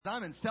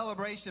I'm in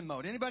celebration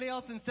mode. Anybody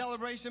else in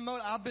celebration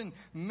mode? I've been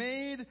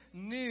made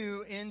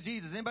new in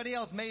Jesus. Anybody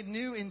else made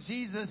new in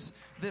Jesus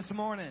this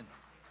morning?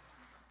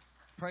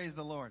 Praise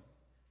the Lord.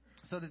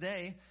 So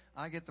today,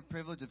 I get the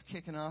privilege of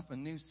kicking off a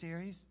new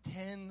series,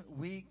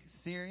 10-week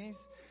series.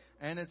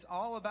 And it's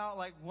all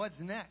about, what's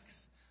next?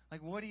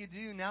 What do you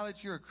do now that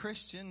you're a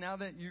Christian? Now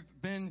that you've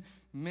been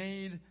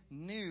made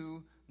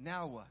new,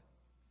 now what?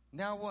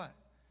 Now what?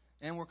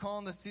 And we're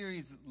calling the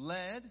series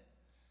Led.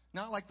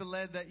 Not like the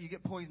lead that you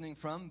get poisoning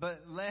from, but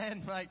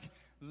led like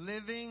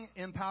living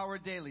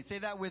empowered daily. Say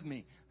that with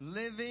me.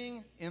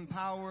 Living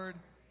empowered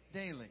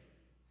daily.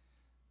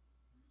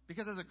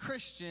 Because as a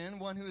Christian,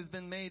 one who has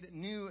been made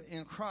new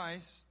in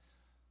Christ,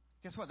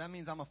 guess what? That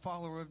means I'm a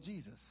follower of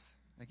Jesus.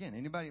 Again,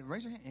 anybody,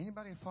 raise your hand.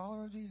 Anybody a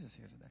follower of Jesus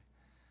here today?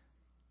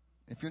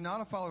 If you're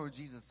not a follower of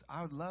Jesus,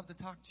 I would love to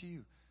talk to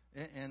you.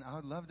 And I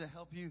would love to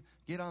help you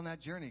get on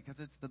that journey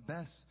because it's the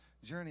best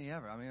journey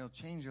ever. I mean, it'll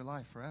change your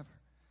life forever.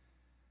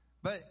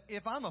 But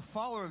if I'm a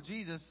follower of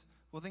Jesus,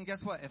 well, then guess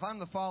what? If I'm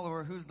the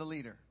follower, who's the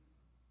leader?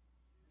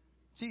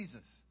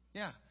 Jesus.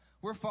 Yeah.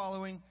 We're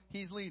following.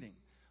 He's leading.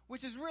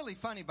 Which is really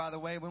funny, by the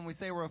way, when we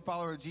say we're a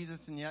follower of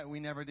Jesus and yet we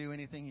never do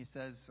anything he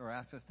says or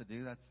asks us to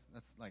do. That's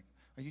like,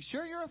 are you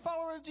sure you're a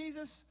follower of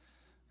Jesus?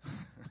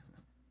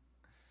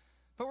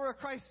 But we're a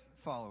Christ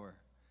follower.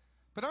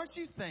 But aren't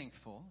you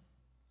thankful?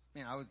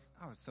 Man, I was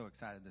so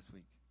excited this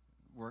week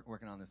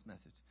working on this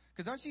message.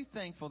 Because aren't you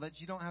thankful that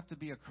you don't have to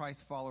be a Christ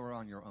follower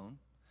on your own?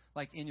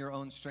 Like in your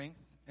own strength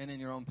and in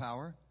your own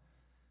power.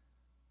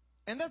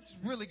 And that's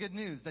really good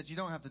news that you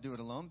don't have to do it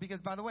alone. Because,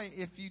 by the way,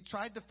 if you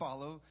tried to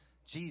follow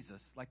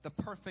Jesus, like the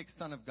perfect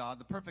Son of God,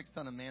 the perfect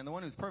Son of Man, the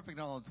one who's perfect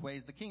in all his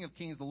ways, the King of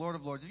Kings, the Lord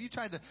of Lords, if you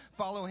tried to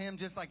follow him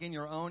just like in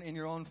your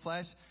own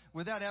flesh,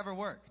 would that ever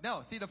work?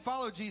 No. See, to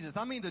follow Jesus,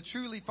 I mean to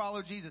truly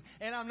follow Jesus.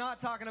 And I'm not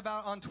talking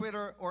about on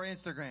Twitter or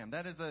Instagram.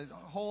 That is a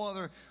whole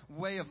other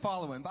way of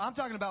following. But I'm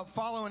talking about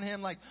following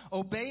him, like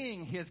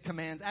obeying his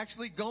commands,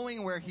 actually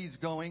going where he's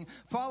going,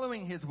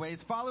 following his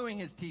ways, following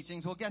his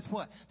teachings. Well, guess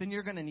what? Then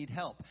you're going to need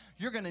help.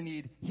 You're going to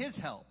need his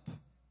help.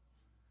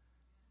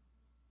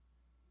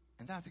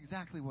 And that's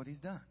exactly what he's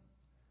done.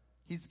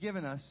 He's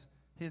given us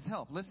his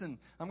help. Listen,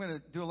 I'm going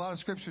to do a lot of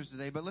scriptures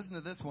today, but listen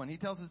to this one. He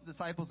tells his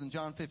disciples in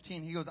John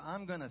 15, he goes,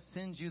 I'm going to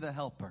send you the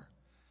helper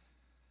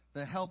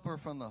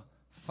from the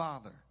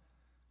Father.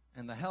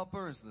 And the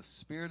helper is the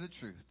Spirit of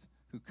truth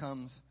who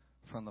comes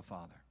from the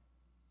Father.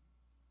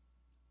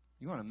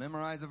 You want to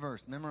memorize a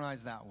verse? Memorize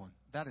that one.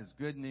 That is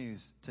good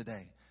news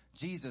today.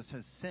 Jesus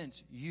has sent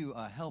you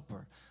a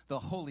helper, the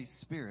Holy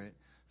Spirit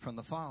from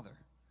the Father.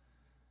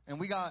 And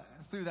we got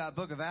through that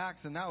book of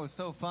Acts, and that was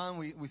so fun.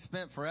 We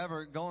spent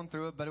forever going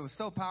through it, but it was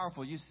so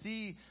powerful. You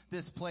see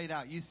this played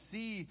out. You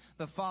see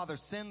the Father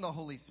send the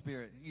Holy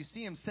Spirit. You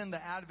see him send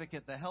the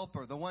advocate, the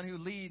helper, the one who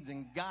leads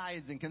and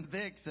guides and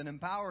convicts and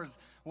empowers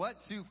what?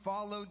 To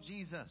follow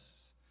Jesus.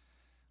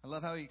 I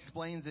love how he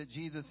explains it,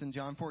 Jesus, in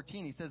John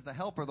 14. He says, the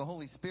helper, the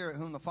Holy Spirit,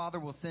 whom the Father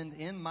will send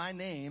in my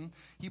name,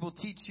 he will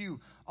teach you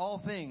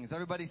all things.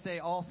 Everybody say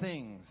all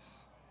things.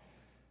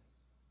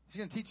 He's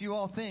going to teach you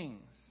all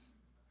things.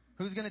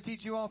 Who's going to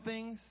teach you all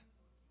things?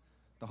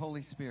 The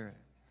Holy Spirit.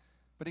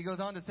 But he goes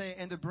on to say,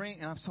 and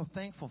I'm so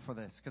thankful for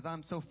this because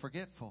I'm so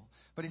forgetful.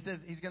 But he says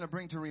he's going to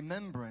bring to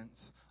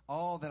remembrance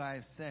all that I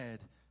have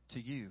said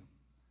to you.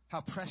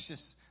 How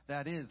precious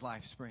that is,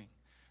 LifeSpring.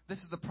 This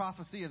is the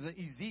prophecy of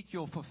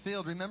Ezekiel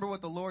fulfilled. Remember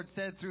what the Lord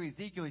said through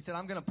Ezekiel. He said,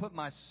 I'm going to put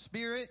my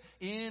spirit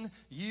in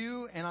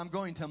you and I'm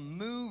going to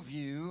move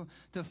you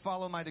to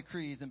follow my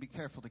decrees and be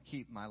careful to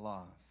keep my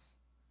laws.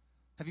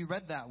 Have you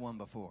read that one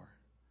before?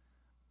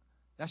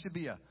 That should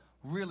be a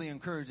really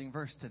encouraging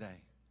verse today.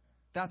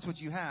 That's what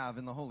you have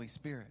in the Holy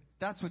Spirit.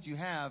 That's what you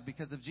have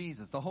because of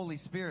Jesus. The Holy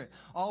Spirit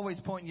always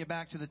pointing you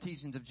back to the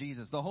teachings of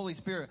Jesus. The Holy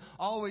Spirit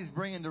always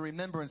bringing to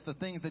remembrance the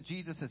things that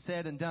Jesus has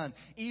said and done.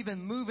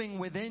 Even moving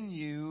within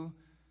you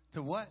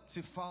to what?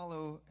 To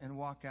follow and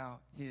walk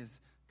out his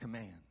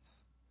commands.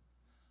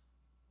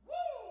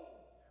 Woo!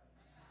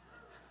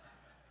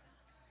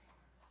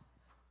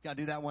 Got to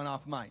do that one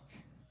off mic.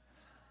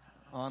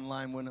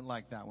 Online wouldn't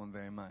like that one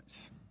very much.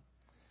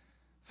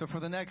 So for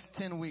the next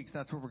 10 weeks,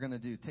 that's what we're going to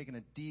do, taking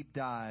a deep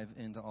dive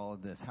into all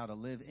of this, how to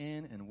live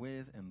in and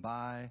with and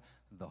by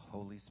the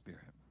Holy Spirit.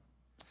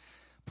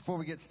 Before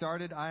we get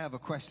started, I have a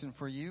question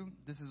for you.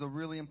 This is a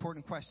really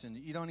important question.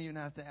 You don't even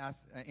have to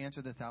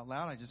answer this out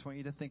loud. I just want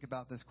you to think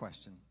about this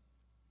question.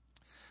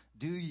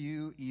 Do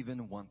you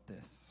even want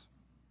this?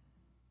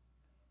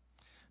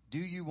 Do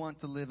you want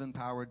to live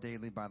empowered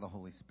daily by the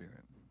Holy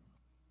Spirit?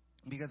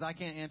 Because I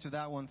can't answer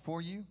that one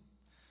for you.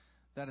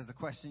 That is a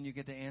question you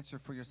get to answer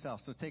for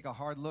yourself. So take a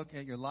hard look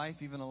at your life.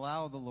 Even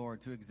allow the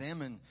Lord to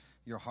examine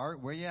your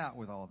heart. Where you at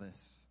with all this?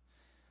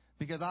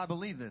 Because I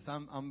believe this.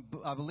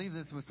 I believe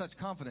this with such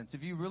confidence.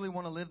 If you really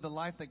want to live the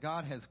life that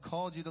God has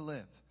called you to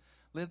live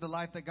the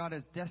life that God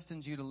has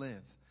destined you to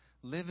live,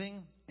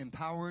 living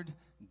empowered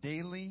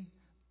daily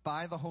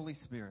by the Holy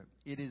Spirit,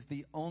 it is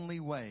the only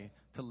way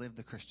to live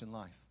the Christian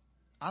life.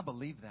 I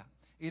believe that.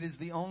 It is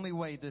the only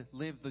way to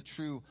live the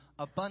true,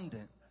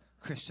 abundant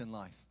Christian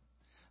life.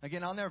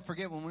 Again, I'll never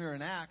forget when we were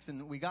in Acts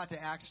and we got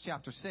to Acts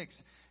chapter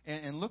 6.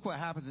 And look what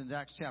happens in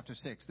Acts chapter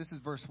 6. This is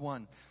verse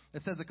 1.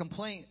 It says a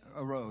complaint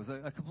arose,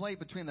 a complaint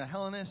between the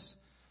Hellenists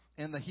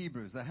and the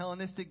Hebrews, the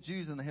Hellenistic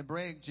Jews and the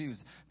Hebraic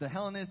Jews. The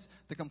Hellenists,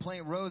 the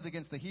complaint rose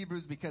against the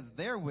Hebrews because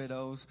their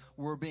widows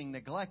were being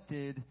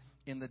neglected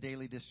in the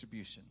daily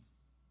distribution.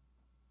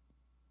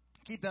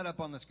 Keep that up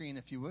on the screen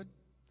if you would.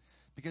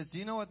 Because do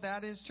you know what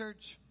that is,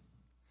 church?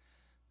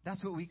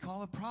 That's what we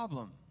call a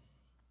problem.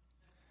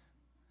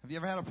 Have you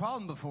ever had a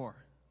problem before?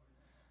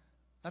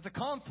 That's a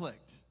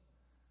conflict.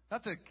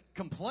 That's a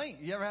complaint.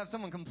 You ever have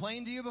someone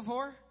complain to you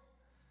before?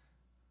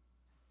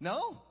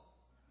 No?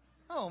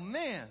 Oh,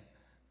 man.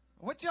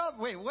 What job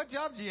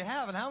do you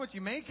have and how much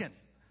you making?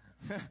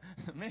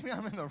 Maybe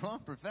I'm in the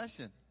wrong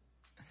profession.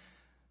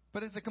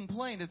 But it's a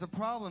complaint. It's a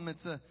problem.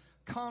 It's a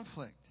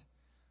conflict.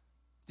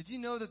 Did you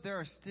know that there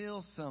are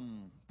still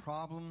some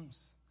problems,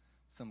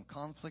 some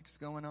conflicts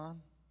going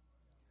on?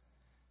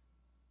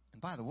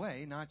 And by the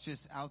way, not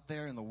just out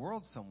there in the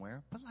world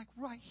somewhere, but like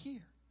right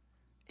here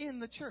in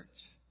the church.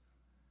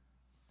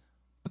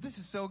 But this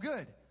is so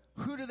good.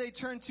 Who do they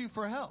turn to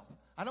for help?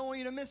 I don't want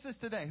you to miss this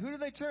today. Who do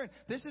they turn?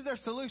 This is their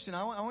solution.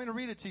 I want to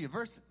read it to you.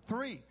 Verse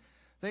 3.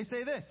 They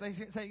say this. They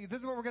say, this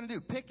is what we're going to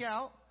do. Pick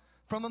out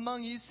from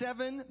among you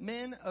 7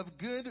 men of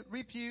good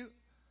repute,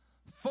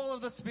 full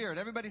of the Spirit.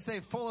 Everybody say,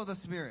 full of the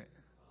Spirit.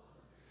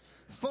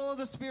 Full of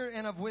the Spirit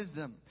and of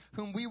wisdom,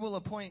 whom we will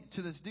appoint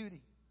to this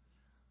duty.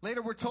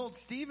 Later we're told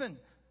Stephen.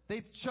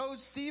 They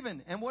chose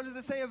Stephen. And what does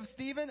it say of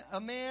Stephen? A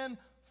man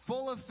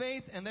full of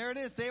faith. And there it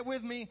is. Say it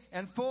with me.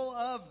 And full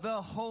of the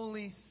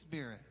Holy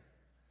Spirit.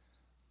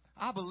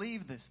 I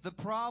believe this. The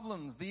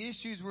problems, the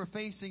issues we're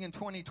facing in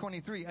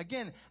 2023.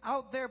 Again,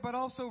 out there, but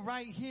also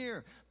right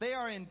here. They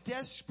are in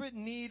desperate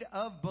need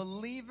of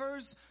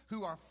believers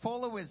who are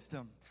full of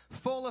wisdom,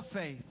 full of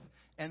faith,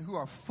 and who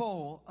are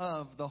full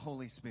of the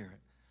Holy Spirit.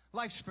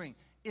 LifeSpring,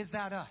 is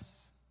that us?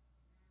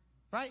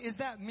 Right? Is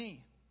that me?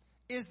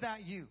 Is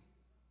that you?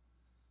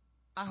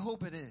 I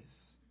hope it is.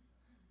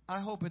 I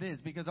hope it is,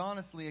 because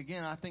honestly,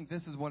 again, I think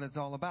this is what it's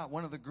all about.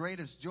 One of the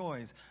greatest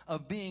joys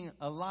of being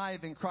alive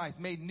in Christ,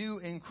 made new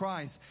in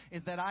Christ,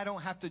 is that I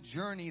don't have to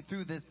journey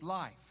through this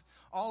life.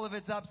 All of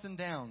its ups and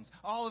downs,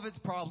 all of its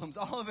problems,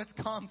 all of its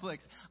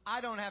conflicts. I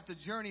don't have to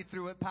journey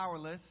through it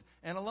powerless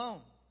and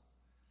alone.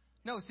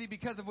 No, see,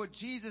 because of what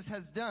Jesus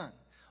has done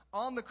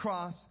on the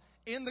cross,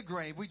 in the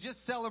grave. We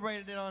just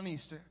celebrated it on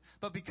Easter.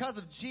 But because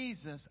of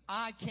Jesus,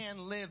 I can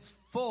live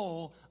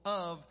full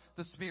of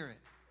the Spirit.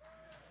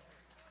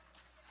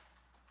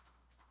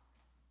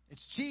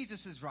 It's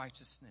Jesus'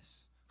 righteousness,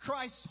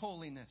 Christ's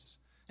holiness.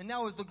 And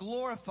now as the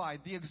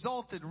glorified, the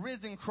exalted,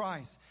 risen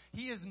Christ,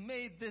 He has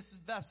made this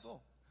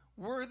vessel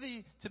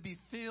worthy to be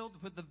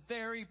filled with the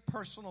very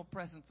personal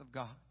presence of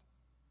God.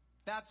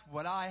 That's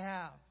what I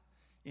have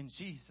in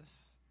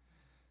Jesus.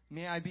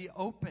 May I be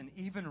open,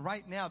 even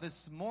right now,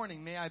 this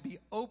morning, may I be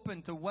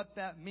open to what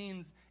that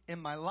means in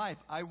my life.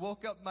 I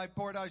woke up my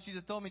poor daughter. She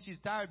just told me she's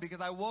tired because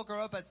I woke her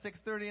up at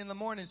 6:30 in the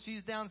morning.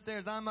 She's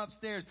downstairs. I'm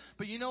upstairs.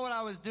 But you know what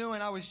I was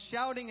doing? I was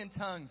shouting in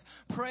tongues,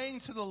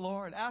 praying to the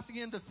Lord, asking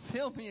Him to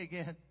fill me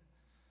again.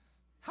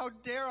 How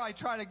dare I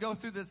try to go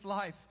through this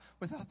life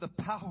without the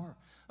power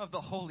of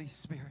the Holy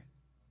Spirit?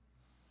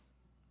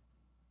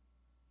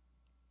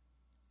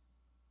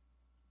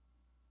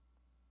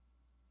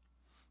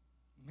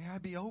 May I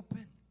be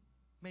open.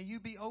 May you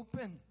be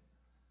open.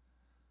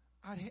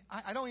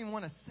 I don't even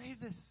want to say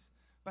this,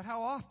 but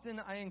how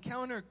often I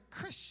encounter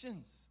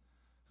Christians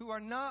who are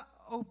not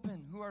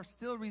open, who are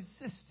still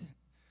resistant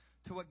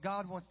to what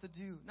God wants to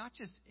do, not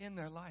just in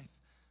their life,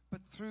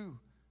 but through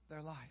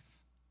their life.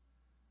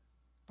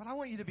 But I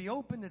want you to be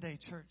open today,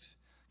 church,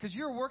 because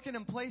you're working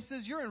in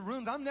places, you're in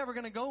rooms I'm never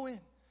going to go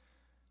in.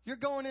 You're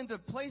going into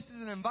places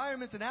and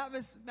environments and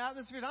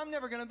atmospheres I'm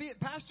never going to be.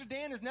 Pastor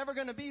Dan is never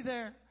going to be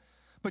there.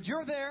 But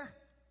you're there.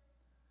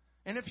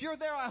 And if you're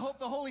there, I hope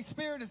the Holy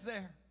Spirit is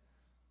there.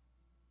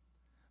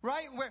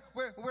 Right?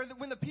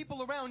 When the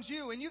people around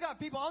you, and you got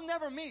people I'll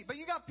never meet, but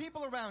you got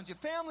people around you,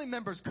 family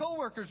members,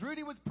 co-workers.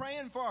 Rudy was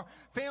praying for our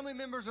family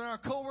members and our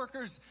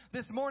co-workers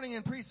this morning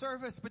in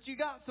pre-service. But you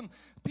got some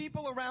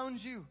people around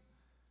you.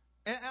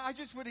 And I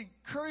just would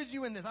encourage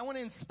you in this. I want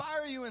to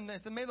inspire you in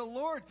this. And may the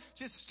Lord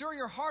just stir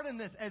your heart in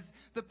this as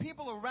the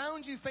people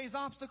around you face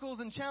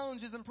obstacles and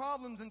challenges and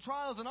problems and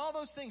trials and all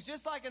those things,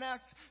 just like in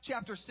Acts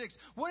chapter 6.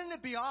 Wouldn't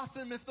it be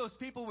awesome if those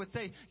people would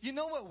say, you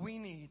know what we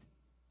need?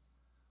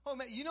 Oh,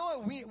 man, you know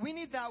what? We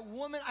need that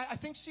woman. I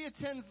think she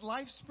attends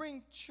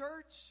LifeSpring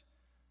Church.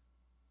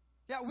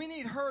 Yeah, we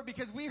need her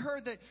because we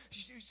heard that.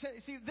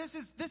 See, this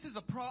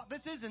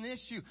is an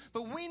issue,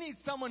 but we need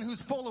someone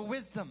who's full of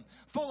wisdom,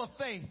 full of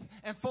faith,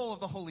 and full of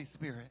the Holy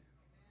Spirit.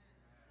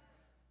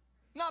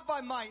 Not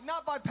by might,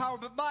 not by power,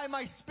 but by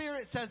my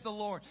Spirit, says the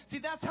Lord. See,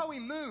 that's how He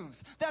moves.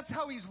 That's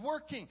how He's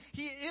working.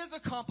 He is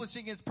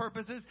accomplishing His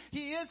purposes.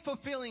 He is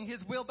fulfilling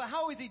His will. But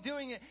how is He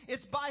doing it?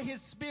 It's by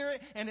His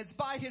Spirit, and it's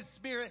by His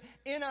Spirit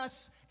in us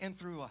and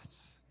through us.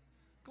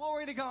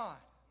 Glory to God.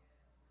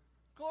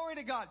 Glory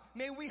to God.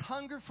 May we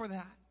hunger for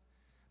that.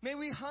 May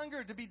we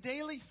hunger to be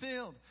daily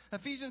filled.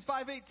 Ephesians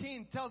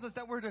 5:18 tells us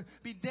that we're to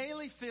be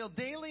daily filled,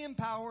 daily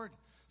empowered,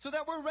 so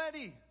that we're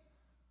ready.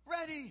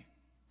 Ready.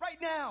 Right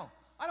now.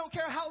 I don't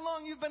care how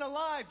long you've been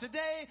alive.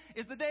 Today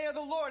is the day of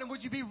the Lord. And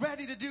would you be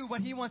ready to do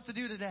what He wants to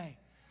do today?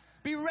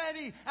 Be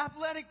ready.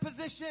 Athletic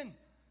position.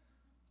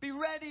 Be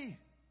ready.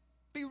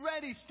 Be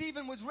ready.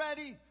 Stephen was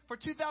ready. For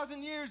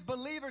 2,000 years,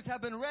 believers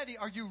have been ready.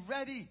 Are you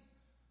ready?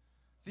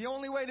 The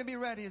only way to be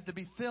ready is to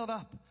be filled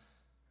up.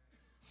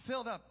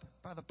 Filled up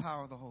by the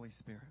power of the Holy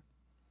Spirit.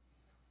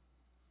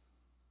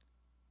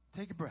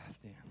 Take a breath,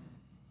 Dan.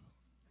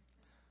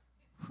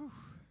 Whew.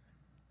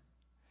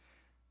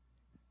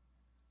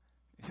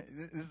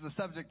 This is the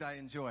subject I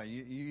enjoy.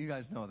 You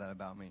guys know that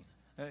about me.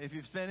 If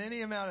you've spent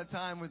any amount of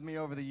time with me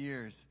over the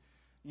years,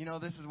 you know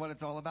this is what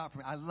it's all about for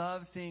me. I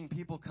love seeing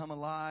people come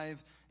alive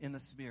in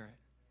the Spirit.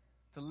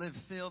 To live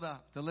filled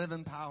up, to live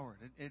empowered.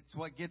 It's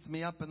what gets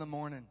me up in the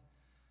morning.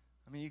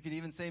 I mean, you could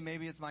even say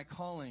maybe it's my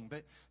calling.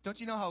 But don't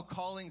you know how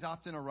callings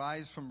often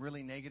arise from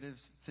really negative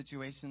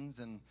situations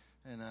and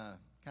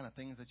kind of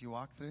things that you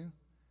walk through?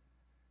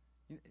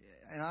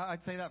 And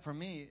I'd say that for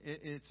me,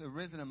 it's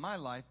arisen in my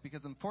life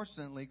because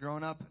unfortunately,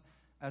 growing up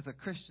as a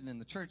Christian in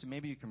the church, and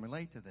maybe you can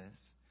relate to this,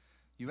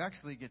 you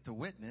actually get to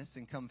witness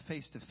and come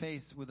face to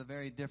face with a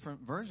very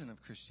different version of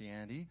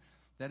Christianity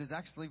that is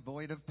actually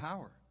void of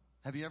power.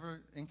 Have you ever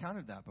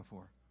encountered that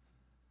before?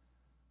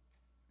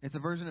 It's a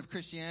version of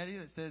Christianity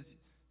that says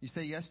you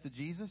say yes to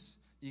Jesus,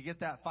 you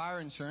get that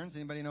fire insurance.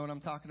 Anybody know what I'm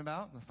talking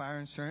about? The fire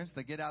insurance,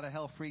 the get out of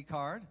hell free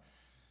card.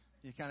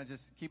 You kind of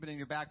just keep it in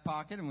your back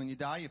pocket, and when you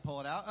die, you pull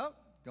it out. Oh,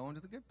 going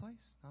to the good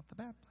place, not the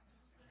bad place.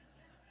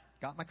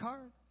 Got my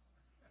card.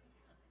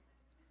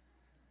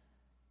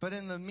 But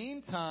in the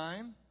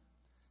meantime,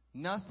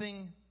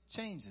 nothing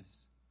changes.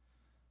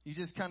 You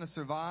just kind of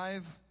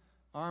survive,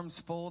 arms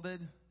folded,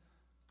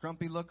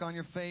 grumpy look on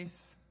your face,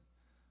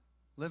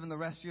 living the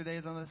rest of your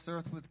days on this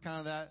earth with kind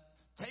of that,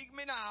 take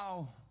me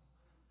now.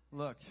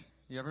 Look,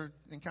 you ever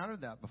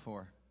encountered that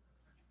before?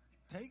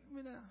 Take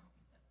me now.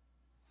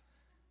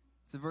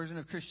 It's a version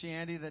of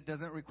Christianity that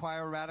doesn't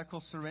require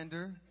radical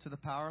surrender to the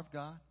power of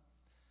God.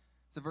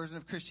 It's a version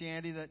of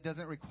Christianity that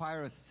doesn't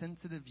require a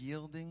sensitive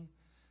yielding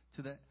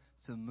to the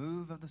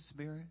move of the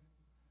Spirit,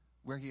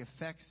 where He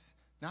affects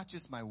not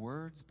just my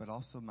words, but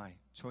also my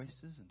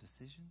choices and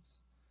decisions.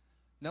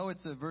 No,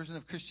 it's a version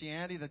of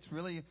Christianity that's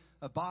really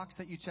a box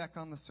that you check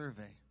on the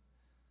survey.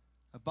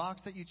 A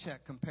box that you check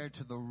compared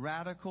to the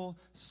radical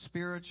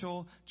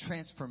spiritual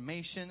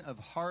transformation of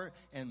heart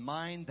and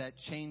mind that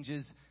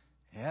changes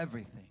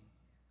everything.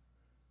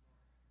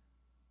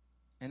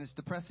 And it's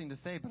depressing to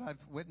say, but I've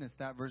witnessed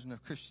that version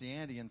of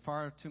Christianity in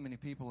far too many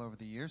people over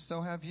the years.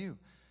 So have you.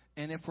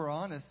 And if we're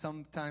honest,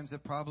 sometimes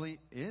it probably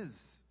is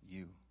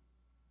you.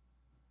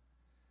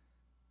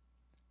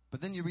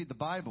 But then you read the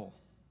Bible,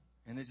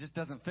 and it just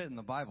doesn't fit in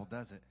the Bible,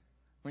 does it?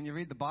 When you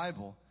read the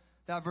Bible,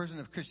 that version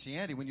of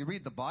Christianity, when you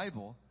read the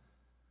Bible,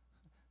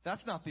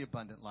 that's not the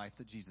abundant life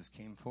that Jesus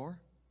came for.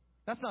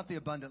 That's not the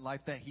abundant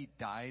life that He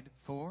died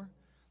for.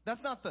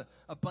 That's not the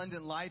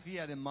abundant life He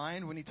had in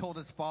mind when He told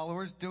His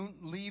followers,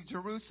 don't leave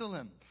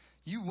Jerusalem.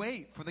 You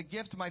wait for the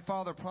gift my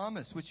Father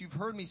promised, which you've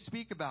heard me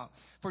speak about.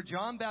 For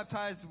John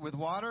baptized with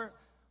water.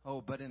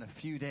 Oh, but in a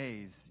few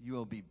days you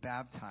will be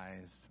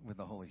baptized with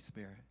the Holy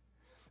Spirit.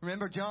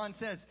 Remember, John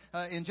says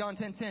in John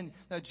 10:10,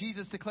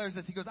 Jesus declares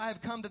this. He goes, I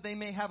have come that they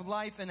may have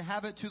life and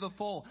have it to the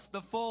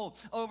full,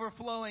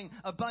 overflowing,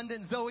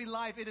 abundant Zoe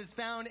life. It is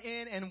found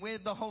in and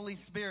with the Holy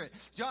Spirit.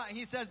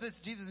 He says this,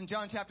 Jesus in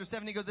John chapter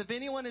 7, He goes, if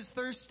anyone is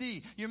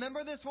thirsty, you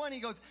remember this one?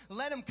 He goes,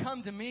 let him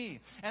come to me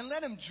and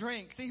let him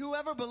drink. See,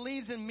 whoever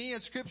believes in me,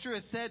 as Scripture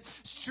has said,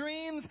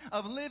 streams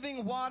of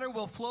living water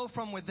will flow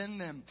from within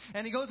them.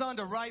 And He goes on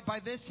to write, by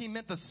this He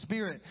meant the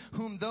Spirit,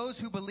 whom those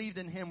who believed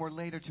in Him were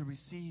later to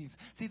receive.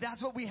 See,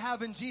 that's what we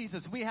have in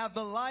Jesus. We have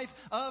the life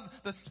of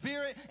the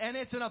Spirit, and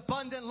it's an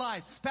abundant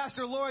life.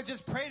 Pastor Laura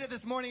just prayed it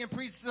this morning in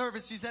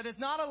pre-service. She said, it's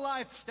not a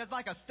life that's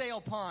like a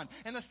stale pond.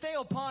 And the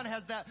stale pond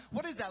has that,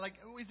 what is that? Like,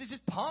 is it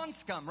just pond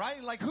scum,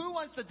 right? Like, who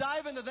wants to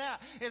dive into that?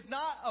 It's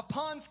not a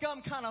pond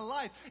scum kind of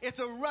life. It's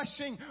a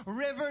rushing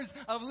rivers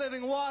of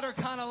living water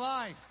kind of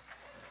life.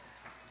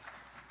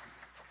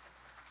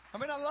 I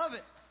mean, I love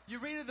it. You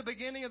read at the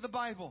beginning of the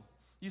Bible,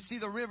 you see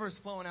the rivers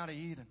flowing out of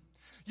Eden.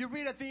 You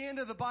read at the end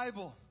of the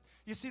Bible,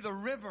 you see the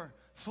river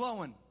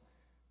flowing.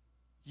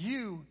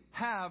 You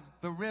have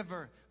the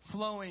river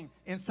flowing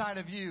inside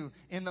of you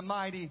in the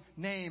mighty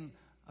name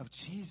of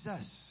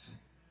Jesus.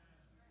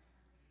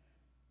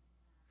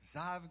 'Cause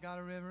I've got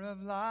a river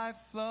of life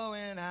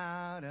flowing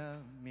out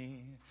of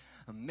me.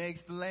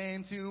 Makes the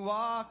lame to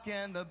walk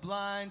and the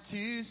blind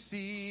to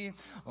see.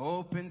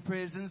 Opens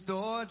prison's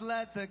doors,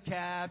 let the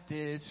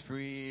captives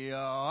free. Oh,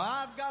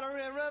 I've got a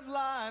river of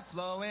life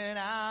flowing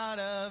out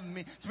of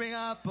me. Spring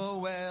up a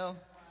well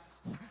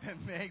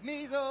and make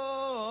me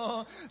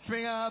whole.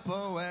 Spring up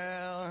a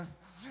well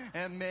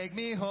and make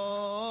me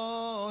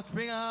whole.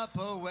 Spring up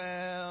a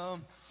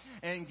well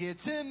and give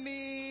to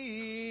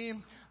me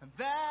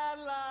that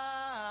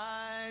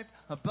life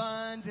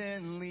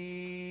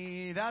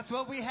abundantly. That's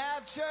what we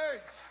have,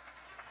 church.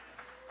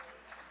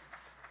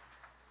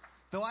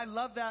 Though I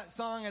loved that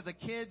song as a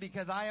kid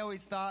because I always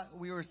thought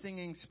we were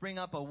singing Spring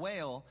Up a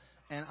Whale,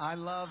 and I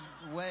love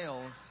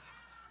whales.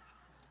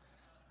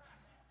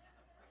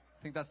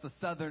 I think that's the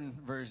southern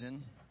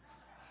version.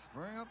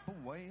 Spring up a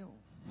whale.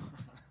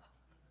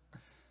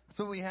 That's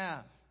what we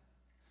have.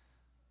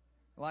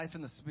 Life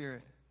in the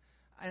Spirit.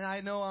 And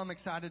I know I'm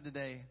excited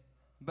today,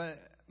 but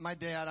my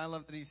dad, I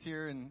love that he's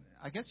here, and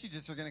I guess you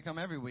just are going to come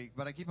every week,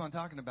 but I keep on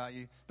talking about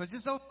you. But it's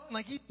just so,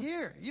 like, he's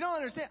here. You don't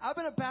understand. I've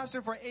been a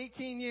pastor for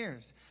 18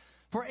 years.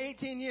 For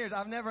 18 years,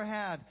 I've never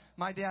had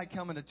my dad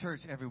coming to church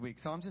every week.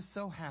 So I'm just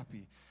so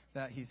happy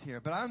that he's here.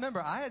 But I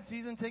remember I had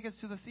season tickets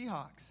to the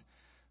Seahawks.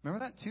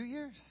 Remember that? 2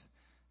 years?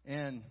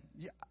 And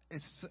yeah,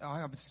 it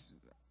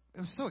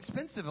was so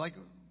expensive. Like,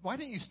 why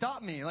didn't you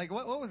stop me? Like,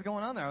 what was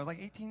going on there? I was like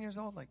 18 years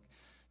old. Like,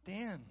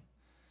 Dan.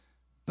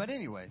 But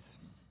anyways,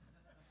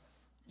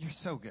 you're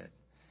so good.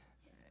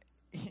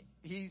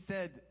 He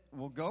said,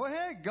 well, go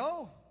ahead.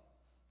 Go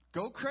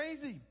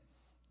crazy.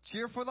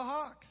 Cheer for the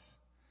Hawks.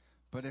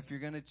 But if you're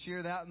going to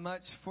cheer that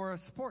much for a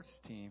sports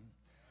team,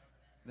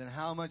 then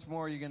how much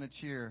more are you going to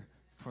cheer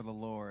for the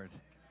Lord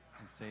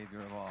and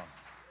Savior of all?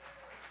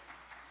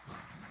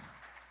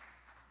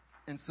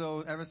 And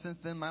so ever since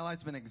then, my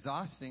life's been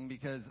exhausting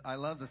because I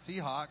love the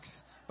Seahawks,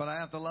 but I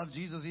have to love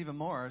Jesus even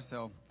more.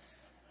 So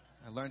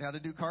I learned how to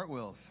do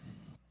cartwheels.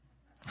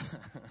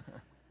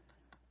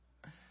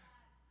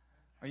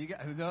 Are you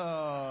guys?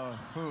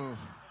 Oh,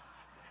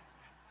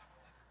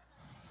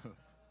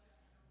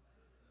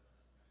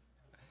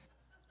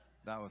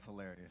 that was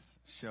hilarious.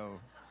 Show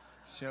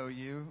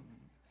you.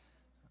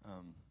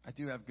 I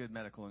do have good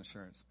medical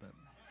insurance, but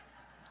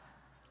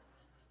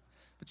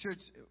church,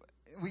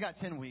 we got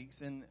 10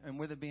 weeks, and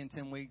with it being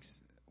 10 weeks,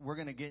 we're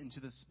going to get into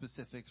the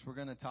specifics. We're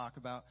going to talk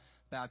about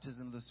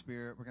baptism of the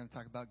Spirit. We're going to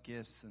talk about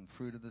gifts and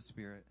fruit of the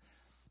Spirit.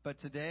 But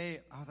today,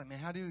 I was like, man,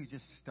 how do you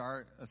just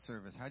start a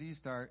service? How do you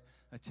start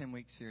a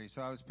 10-week series?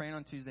 So I was praying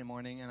on Tuesday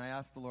morning, and I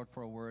asked the Lord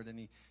for a word, and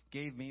He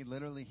gave me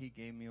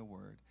a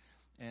word.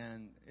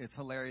 And it's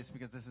hilarious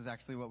because this is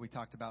actually what we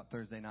talked about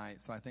Thursday night.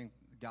 So I think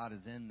God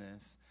is in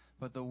this.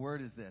 But the word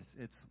is this.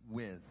 It's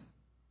with.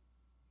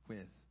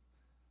 And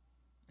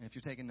if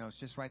you're taking notes,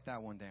 just write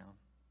that one down.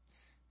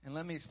 And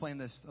let me explain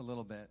this a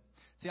little bit.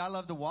 See, I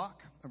love to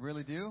walk. I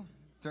really do.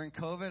 During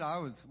COVID, I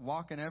was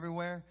walking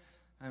everywhere.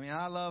 I mean,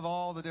 I love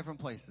all the different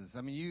places.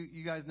 I mean,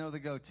 you guys know the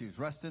go-tos.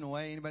 Ruston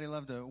Way. Anybody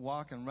love to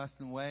walk in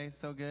Ruston Way?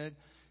 So good.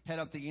 Head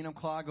up to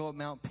Enumclaw, go up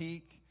Mount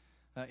Peak.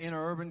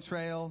 Interurban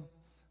Trail.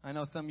 I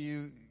know some of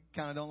you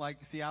kind of don't like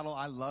Seattle.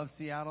 I love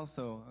Seattle.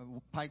 So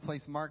Pike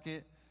Place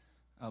Market.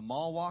 A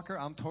mall walker.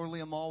 I'm totally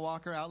a mall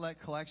walker. Outlet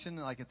Collection.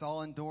 Like, it's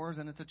all indoors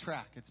and it's a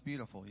track. It's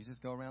beautiful. You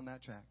just go around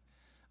that track.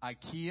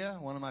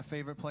 IKEA, one of my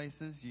favorite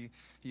places. You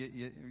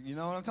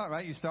know what I'm talking,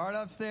 right? You start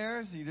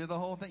upstairs, you do the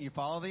whole thing, you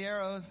follow the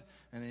arrows,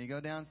 and then you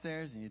go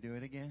downstairs and you do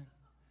it again.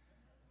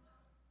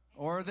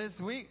 Or this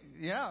week,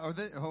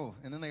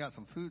 and then they got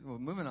some food. Well,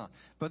 moving on.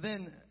 But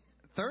then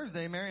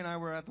Thursday, Mary and I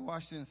were at the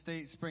Washington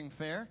State Spring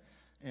Fair,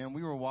 and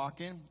we were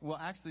walking. Well,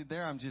 actually,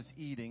 there I'm just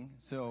eating.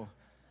 So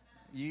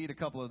you eat a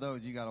couple of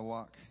those, you got to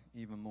walk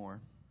even more.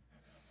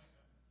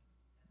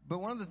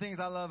 But one of the things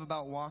I love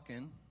about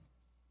walking,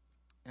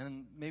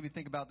 and maybe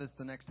think about this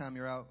the next time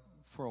you're out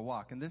for a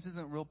walk. And this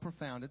isn't real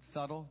profound. It's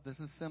subtle. This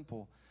is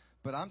simple.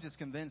 But I'm just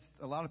convinced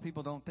a lot of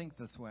people don't think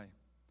this way.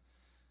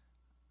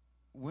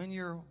 When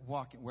you're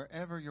walking,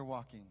 wherever you're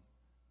walking,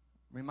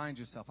 remind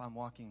yourself, I'm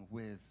walking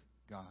with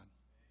God.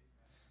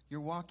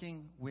 You're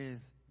walking with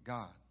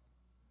God.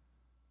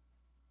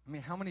 I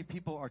mean, how many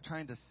people are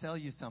trying to sell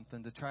you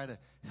something to try to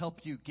help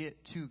you get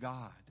to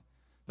God?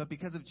 But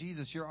because of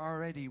Jesus, you're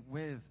already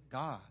with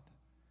God.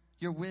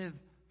 You're with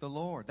the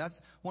Lord. That's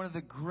one of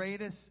the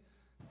greatest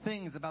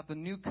things about the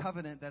new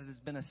covenant that has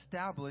been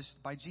established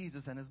by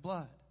Jesus and His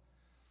blood.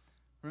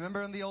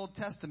 Remember in the Old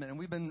Testament, and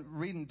we've been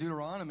reading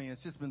Deuteronomy,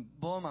 it's just been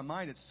blowing my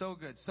mind. It's so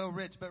good, so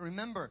rich. But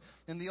remember,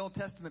 in the Old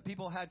Testament,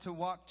 people had to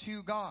walk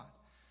to God.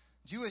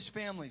 Jewish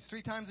families,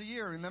 3 times a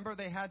year, remember,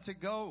 they had to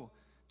go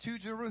to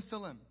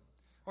Jerusalem.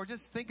 Or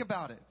just think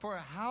about it. For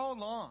how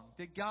long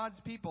did God's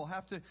people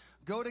have to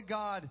go to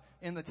God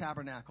in the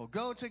tabernacle,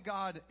 go to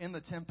God in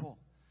the temple?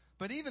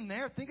 But even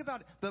there, think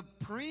about it. The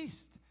priest,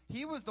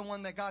 he was the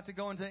one that got to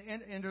go into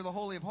the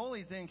Holy of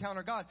Holies to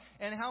encounter God.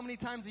 And how many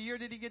times a year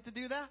did he get to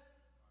do that?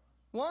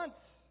 Once.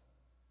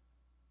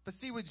 But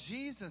see, with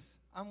Jesus,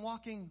 I'm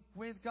walking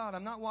with God.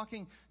 I'm not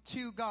walking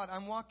to God.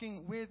 I'm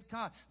walking with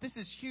God. This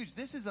is huge.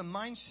 This is a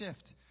mind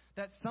shift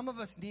that some of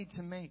us need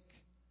to make.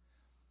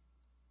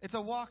 It's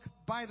a walk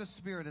by the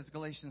Spirit, as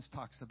Galatians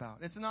talks about.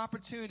 It's an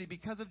opportunity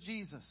because of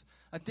Jesus,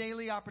 a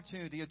daily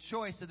opportunity, a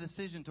choice, a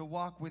decision to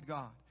walk with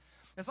God.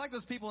 It's like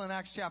those people in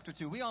Acts chapter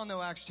 2. We all know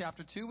Acts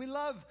chapter 2. We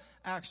love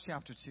Acts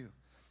chapter 2.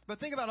 But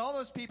think about all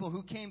those people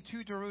who came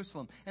to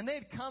Jerusalem. And they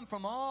had come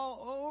from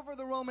all over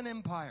the Roman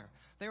Empire.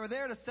 They were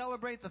there to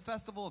celebrate the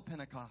festival of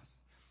Pentecost.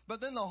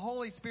 But then the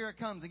Holy Spirit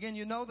comes. Again,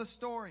 you know the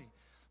story.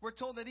 We're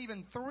told that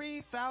even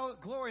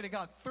 3,000, glory to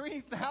God,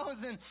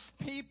 3,000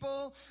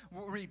 people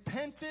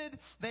repented.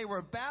 They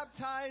were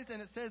baptized,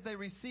 and it says they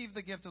received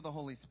the gift of the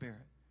Holy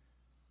Spirit.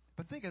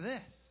 But think of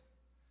this.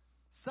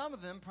 Some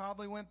of them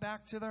probably went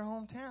back to their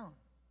hometown.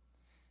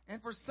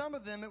 And for some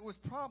of them, it was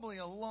probably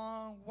a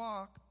long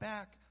walk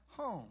back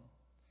home.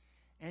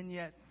 And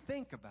yet,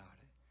 think about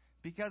it.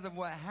 Because of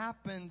what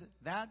happened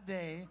that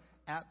day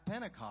at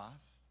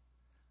Pentecost,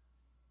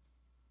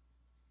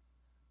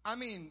 I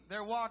mean,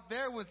 their walk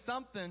there was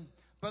something,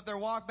 but their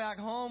walk back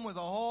home was a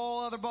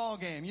whole other ball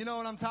game. You know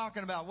what I'm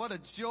talking about? What a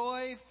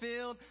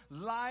joy-filled,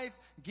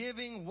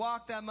 life-giving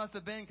walk that must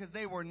have been, because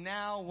they were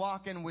now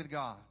walking with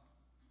God.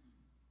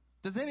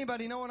 Does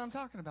anybody know what I'm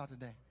talking about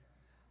today?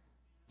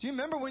 Do you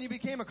remember when you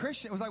became a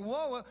Christian? It was like,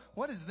 whoa,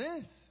 what is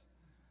this?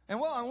 And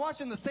well, I'm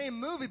watching the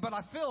same movie, but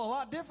I feel a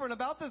lot different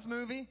about this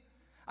movie.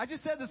 I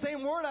just said the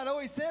same word I'd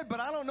always said, but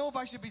I don't know if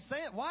I should be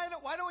saying it. Why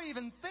do I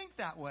even think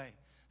that way?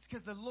 It's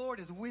because the Lord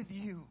is with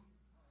you.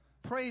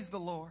 Praise the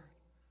Lord.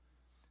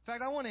 In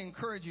fact, I want to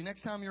encourage you,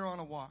 next time you're on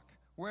a walk,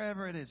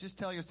 wherever it is, just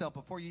tell yourself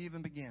before you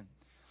even begin.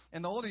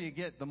 And the older you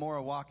get, the more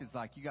a walk is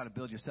like, you got to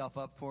build yourself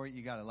up for it.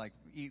 You got to like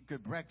eat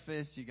good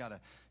breakfast. You got to,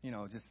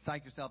 just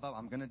psych yourself up.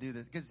 I'm going to do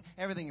this. Because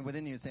everything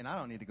within you is saying, I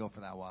don't need to go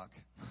for that walk.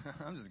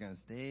 I'm just going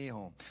to stay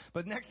home.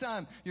 But next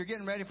time you're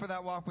getting ready for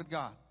that walk with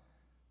God,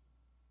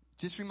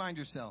 just remind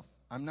yourself,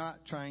 I'm not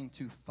trying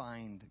to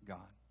find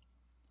God.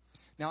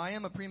 Now, I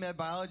am a pre-med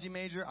biology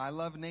major. I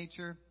love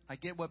nature. I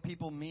get what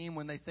people mean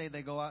when they say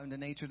they go out into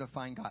nature to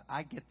find God.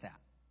 I get that.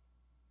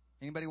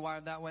 Anybody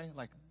wired that way?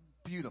 Like,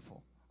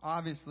 beautiful.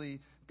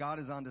 Obviously, God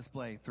is on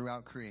display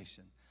throughout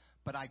creation.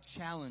 But I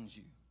challenge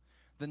you,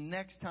 the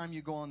next time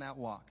you go on that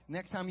walk,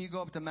 next time you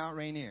go up to Mount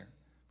Rainier,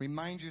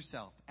 remind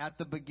yourself, at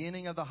the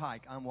beginning of the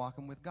hike, I'm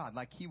walking with God.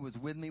 Like He was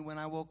with me when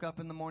I woke up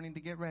in the morning to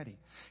get ready.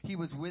 He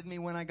was with me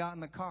when I got in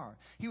the car.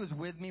 He was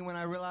with me when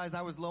I realized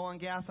I was low on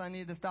gas. I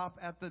needed to stop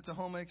at the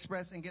Tahoma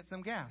Express and get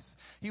some gas.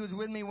 He was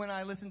with me when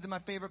I listened to my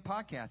favorite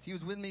podcast. He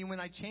was with me when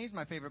I changed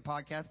my favorite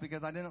podcast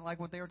because I didn't like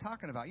what they were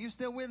talking about. He's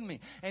still with me.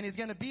 And He's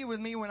going to be with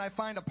me when I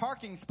find a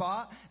parking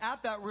spot at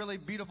that really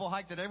beautiful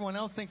hike that everyone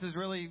else thinks is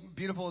really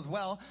beautiful as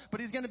well. But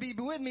He's going to be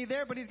with me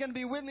there. But He's going to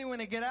be with me when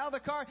I get out of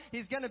the car.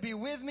 He's going to be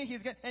with me.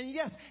 And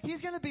yes,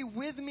 He's going to be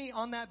with me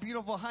on that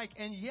beautiful hike.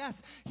 And yes,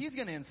 He's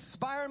going to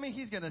inspire me.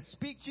 He's going to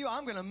speak to you.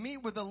 I'm going to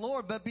meet with the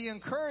Lord. But be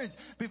encouraged.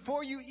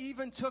 Before you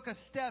even took a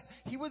step,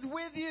 He was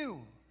with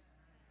you.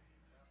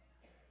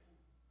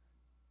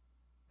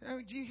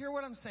 Do you hear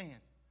what I'm saying?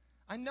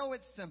 I know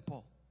it's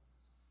simple.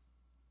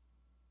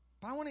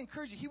 But I want to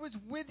encourage you. He was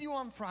with you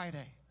on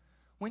Friday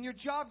when your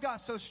job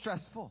got so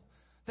stressful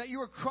that you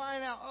were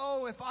crying out,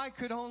 oh, if I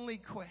could only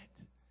quit.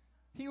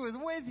 He was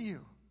with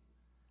you.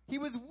 He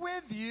was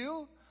with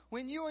you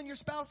when you and your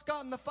spouse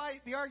got in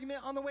the argument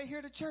on the way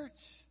here to church.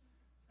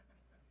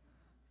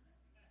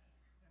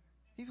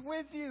 He's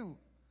with you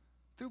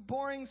through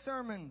boring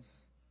sermons,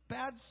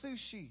 bad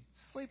sushi,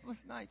 sleepless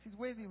nights. He's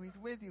with you. He's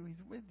with you.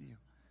 He's with you.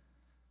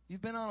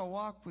 You've been on a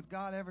walk with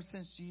God ever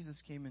since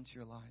Jesus came into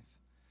your life.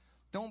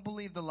 Don't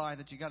believe the lie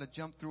that you got to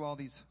jump through all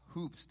these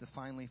hoops to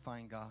finally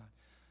find God.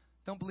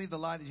 Don't believe the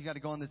lie that you got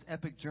to go on this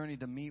epic journey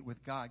to meet with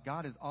God.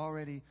 God is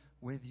already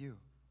with you.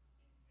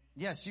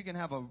 Yes, you can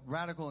have a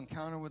radical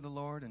encounter with the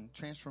Lord and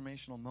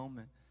transformational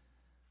moment.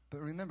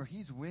 But remember,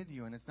 He's with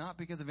you, and it's not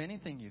because of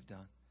anything you've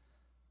done,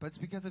 but it's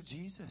because of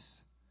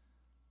Jesus.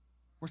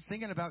 We're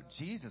singing about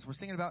Jesus. We're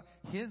singing about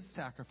His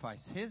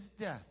sacrifice, His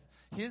death,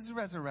 His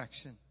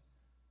resurrection.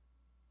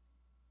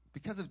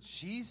 Because of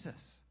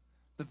Jesus,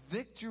 the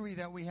victory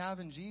that we have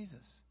in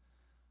Jesus,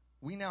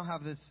 we now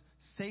have this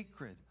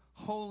sacred,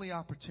 holy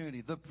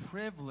opportunity, the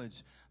privilege,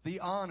 the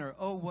honor.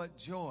 Oh, what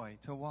joy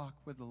to walk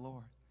with the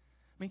Lord.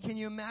 I mean, can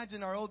you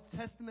imagine our Old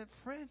Testament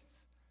friends?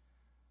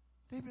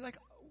 They'd be like,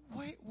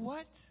 wait,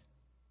 what?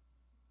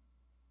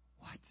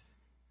 What?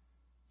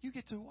 You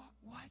get to walk?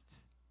 What?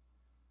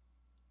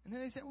 And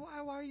then they say, why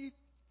are you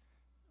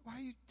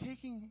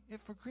taking it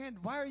for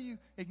granted? Why are you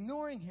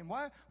ignoring Him?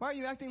 Why are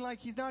you acting like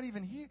He's not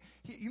even here?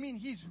 You mean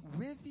He's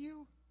with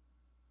you?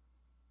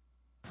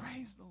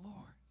 Praise the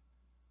Lord.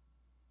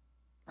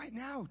 Right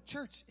now,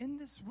 church, in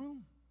this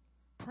room,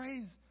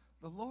 praise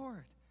the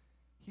Lord.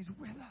 He's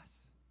with us.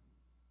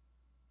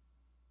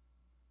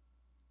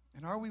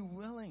 And are we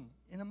willing,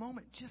 in a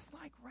moment, just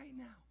like right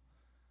now,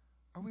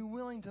 are we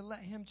willing to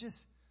let Him just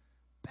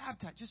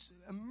baptize, just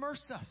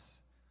immerse us,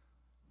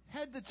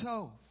 head to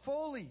toe,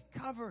 fully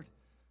covered,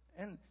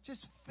 and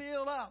just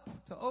filled up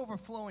to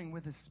overflowing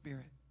with His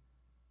Spirit?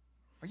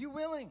 Are you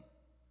willing?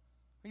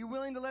 Are you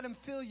willing to let Him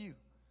fill you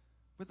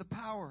with the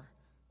power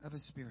of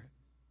His Spirit?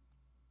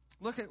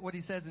 Look at what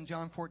He says in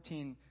John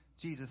 14,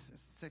 Jesus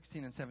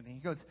 16 and 17.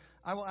 He goes,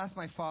 I will ask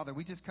my Father.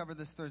 We just covered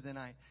this Thursday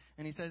night.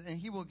 And He says, and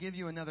He will give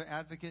you another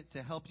advocate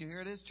to help you.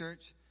 Here it is,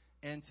 church.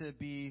 And to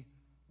be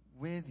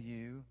with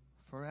you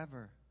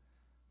forever.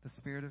 The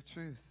Spirit of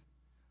truth.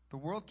 The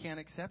world can't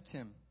accept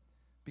Him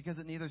because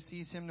it neither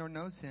sees Him nor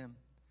knows Him.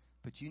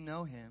 But you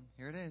know Him.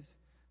 Here it is.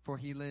 For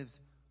He lives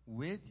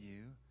with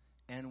you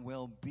and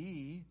will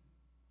be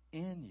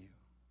in you.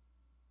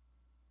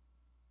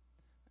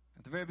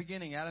 At the very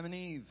beginning, Adam and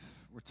Eve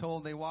were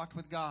told they walked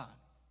with God.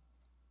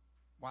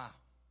 Wow.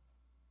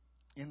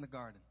 In the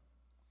garden.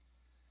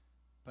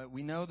 But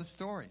we know the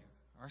story.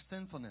 Our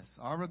sinfulness,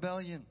 our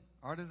rebellion,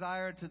 our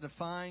desire to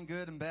define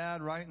good and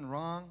bad, right and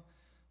wrong,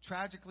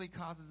 tragically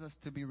causes us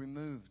to be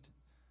removed,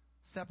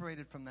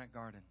 separated from that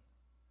garden.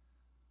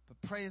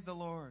 But praise the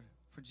Lord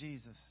for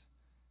Jesus.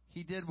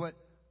 He did what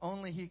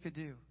only He could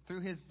do.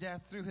 Through His death,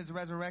 through His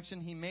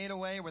resurrection, He made a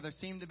way where there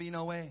seemed to be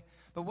no way.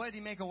 But what did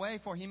He make a way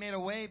for? He made a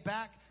way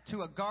back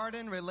to a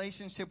garden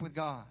relationship with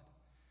God.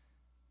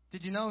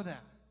 Did you know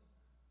that?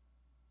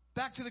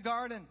 Back to the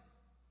garden.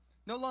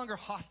 No longer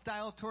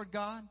hostile toward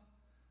God.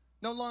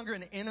 No longer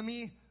an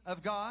enemy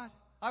of God.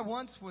 I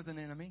once was an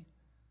enemy,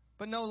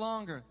 but no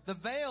longer. The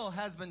veil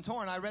has been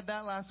torn. I read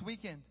that last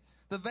weekend.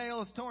 The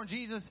veil is torn.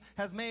 Jesus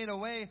has made a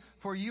way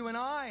for you and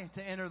I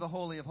to enter the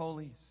Holy of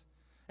Holies.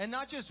 And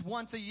not just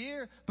once a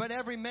year, but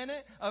every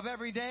minute of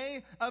every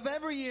day of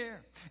every year.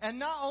 And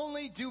not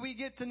only do we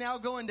get to now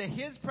go into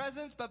His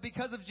presence, but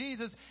because of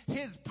Jesus,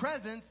 His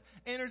presence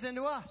enters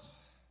into us.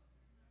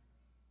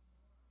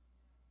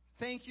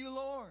 Thank you,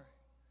 Lord.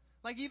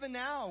 Like even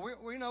now,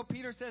 we know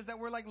Peter says that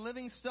we're like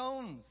living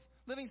stones.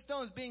 Living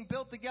stones being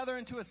built together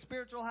into a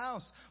spiritual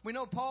house. We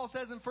know Paul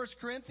says in 1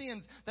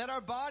 Corinthians that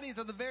our bodies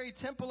are the very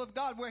temple of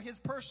God where His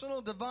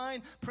personal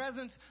divine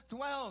presence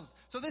dwells.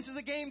 So this is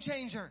a game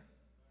changer.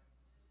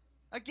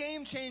 A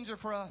game changer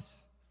for us.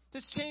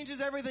 This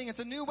changes everything. It's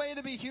a new way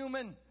to be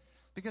human.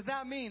 Because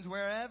that means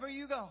wherever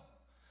you go,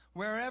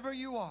 wherever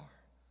you are,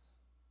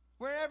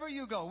 wherever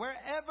you go,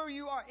 wherever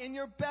you are, in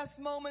your best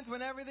moments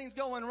when everything's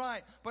going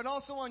right, but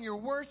also on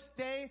your worst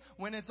day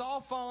when it's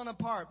all falling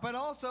apart, but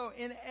also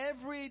in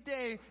every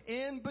day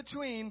in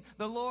between,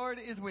 the Lord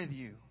is with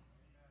you.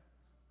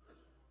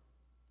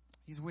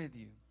 He's with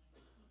you.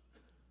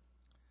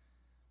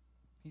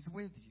 He's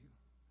with you.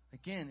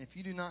 Again, if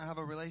you do not have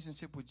a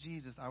relationship with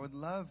Jesus, I would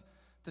love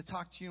to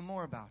talk to you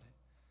more about it.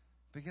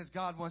 Because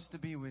God wants to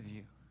be with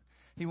you.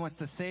 He wants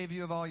to save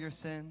you of all your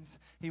sins.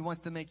 He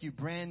wants to make you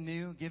brand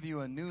new, give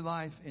you a new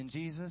life in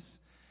Jesus,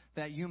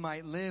 that you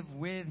might live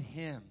with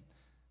Him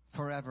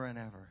forever and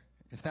ever.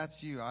 If that's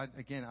you, I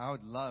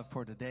would love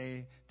for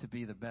today to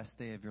be the best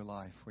day of your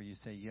life where you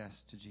say yes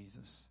to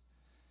Jesus.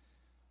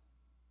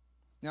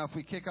 Now, if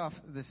we kick off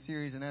this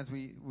series, and as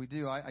we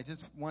do, I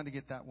just wanted to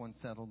get that one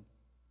settled.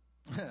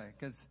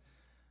 Because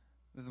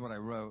this is what I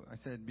wrote. I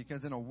said,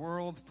 because in a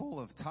world full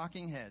of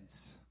talking heads,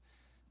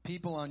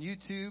 people on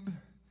YouTube,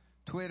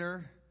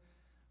 Twitter,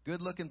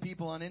 good-looking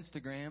people on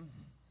Instagram,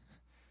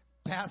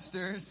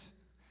 pastors,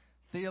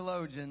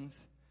 theologians,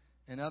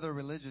 and other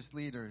religious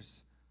leaders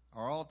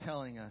are all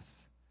telling us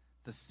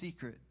the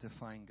secret to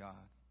find God,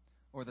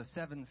 or the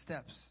 7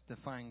 steps to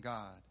find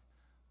God,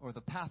 or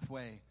the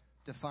pathway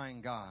to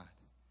find God.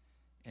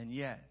 And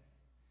yet,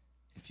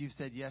 if you've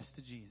said yes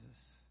to Jesus,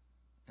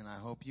 and I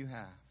hope you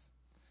have,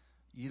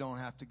 you don't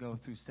have to go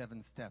through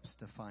 7 steps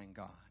to find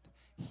God.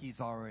 He's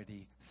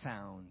already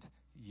found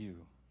you.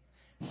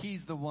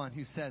 He's the one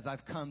who says,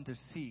 I've come to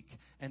seek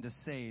and to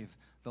save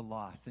the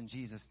lost. In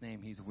Jesus'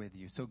 name, He's with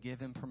you. So give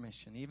Him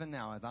permission. Even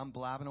now, as I'm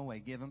blabbing away,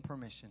 give Him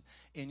permission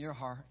in your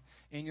heart,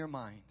 in your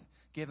mind.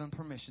 Give Him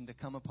permission to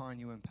come upon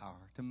you in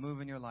power, to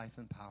move in your life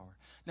in power.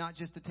 Not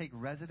just to take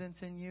residence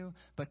in you,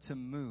 but to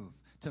move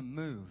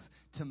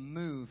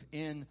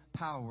in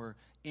power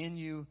in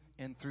you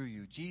and through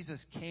you.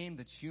 Jesus came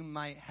that you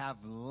might have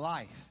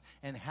life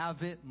and have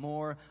it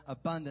more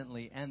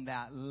abundantly. And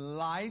that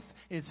life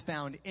is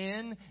found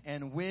in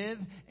and with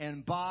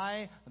and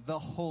by the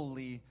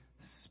Holy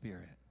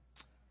Spirit.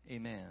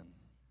 Amen.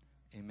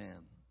 Amen.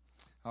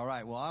 All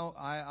right. Well,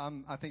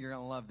 I think you're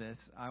going to love this.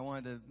 I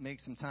wanted to make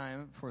some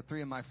time for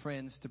 3 of my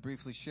friends to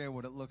briefly share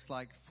what it looks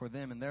like for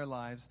them in their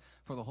lives,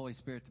 for the Holy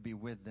Spirit to be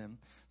with them.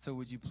 So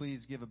would you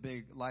please give a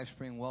big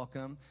LifeSpring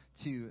welcome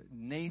to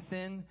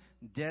Nathan,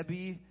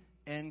 Debbie,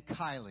 and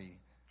Kylie.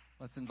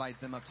 Let's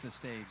invite them up to the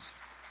stage.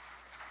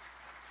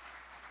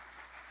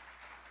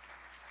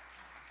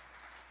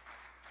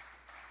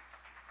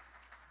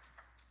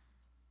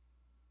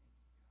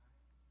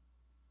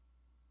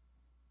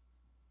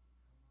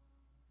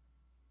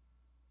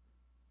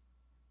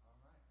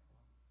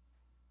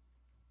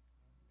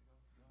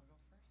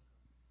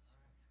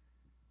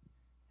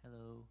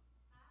 Hello.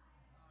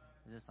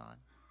 Is this on?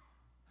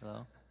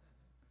 Hello?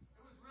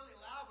 It was really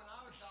loud when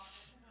I was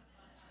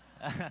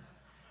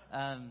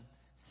talking.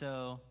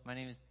 So my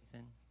name is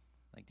Nathan,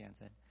 like Dan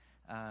said.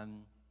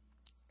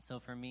 So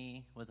for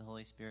me, what the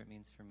Holy Spirit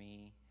means for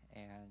me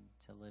and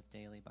to live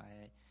daily by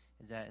it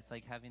is that it's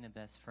like having a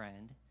best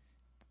friend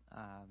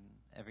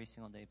every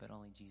single day, but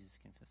only Jesus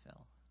can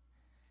fulfill.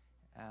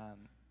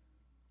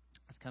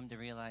 I've come to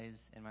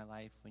realize in my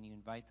life when you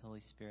invite the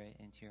Holy Spirit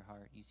into your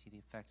heart, you see the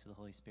effects of the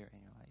Holy Spirit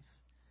in your life.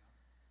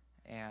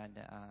 And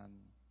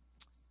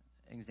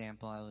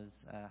example, I was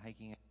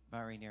hiking at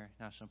Mount Rainier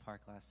National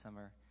Park last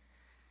summer,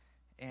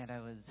 and I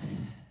was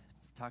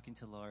talking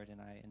to the Lord, and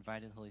I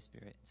invited the Holy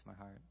Spirit into my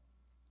heart,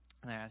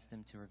 and I asked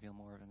Him to reveal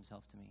more of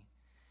Himself to me.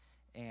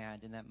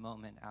 And in that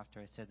moment, after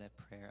I said that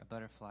prayer, a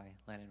butterfly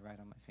landed right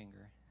on my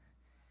finger.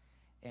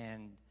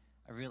 And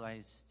I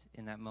realized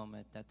in that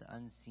moment that the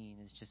unseen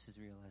is just as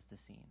real as the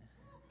seen.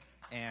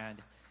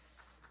 And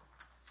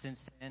since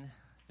then,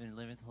 I've been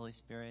living with the Holy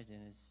Spirit,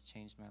 and it's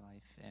changed my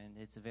life. And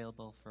it's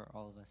available for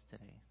all of us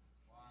today.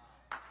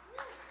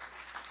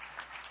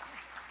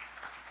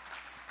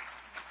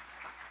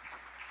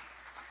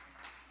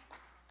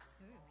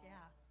 Ooh,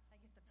 yeah, I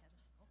get the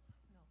pedestal.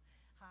 No.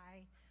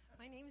 Hi,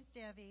 my name is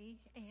Debbie,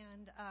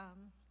 and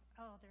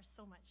there's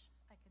so much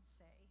I could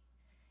say.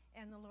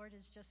 And the Lord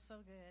is just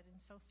so good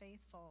and so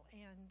faithful.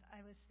 And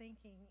I was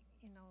thinking,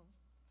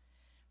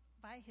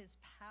 by His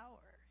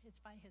power, it's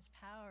by His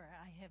power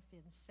I have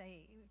been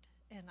saved,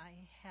 and I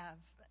have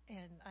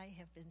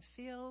been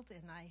filled,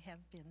 and I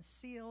have been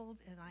sealed,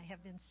 and I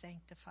have been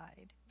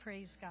sanctified.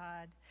 Praise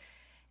God.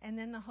 And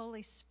then the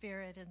Holy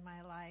Spirit in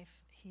my life,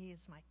 He is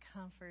my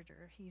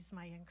comforter. He's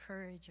my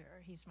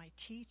encourager. He's my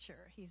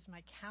teacher. He's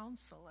my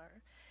counselor.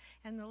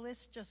 And the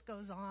list just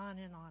goes on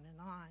and on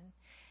and on.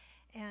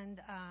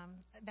 And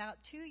about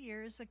 2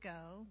 years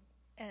ago,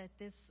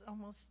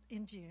 almost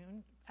in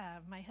June,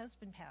 my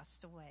husband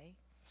passed away.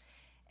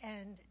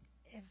 And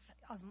if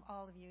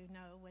all of you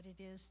know what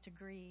it is to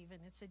grieve,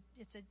 and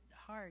it's a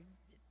hard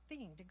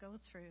thing to go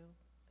through,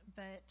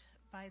 but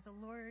by the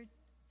Lord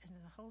and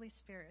the Holy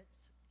Spirit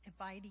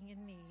abiding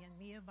in me and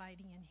me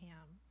abiding in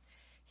Him,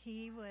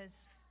 He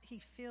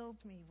filled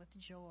me with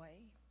joy.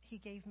 He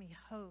gave me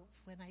hope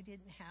when I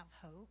didn't have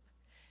hope.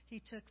 He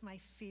took my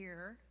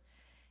fear,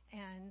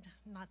 and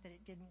not that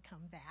it didn't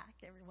come back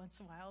every once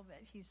in a while,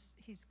 but He's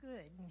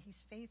good and He's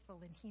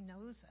faithful and He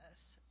knows us.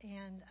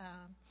 And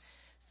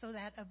so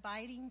that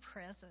abiding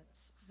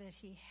presence that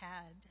He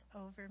had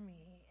over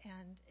me,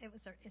 and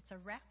it's a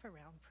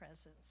wraparound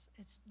presence.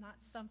 It's not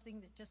something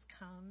that just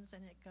comes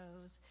and it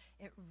goes.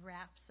 It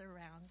wraps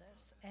around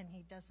us, and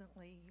He doesn't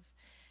leave.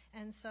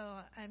 And so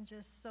I'm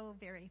just so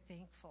very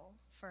thankful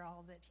for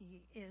all that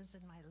He is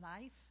in my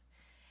life.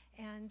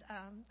 And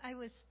I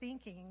was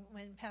thinking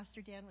when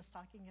Pastor Dan was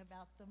talking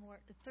about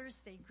the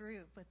Thursday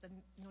group with the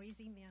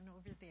noisy men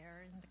over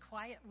there and the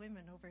quiet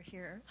women over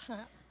here.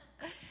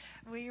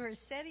 We were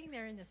sitting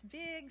there in this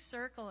big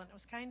circle, and it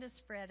was kind of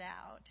spread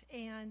out.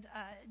 And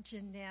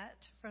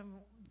Jeanette from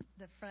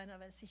the front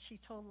of us, she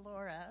told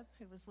Laura,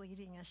 who was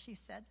leading us, she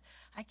said,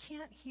 "I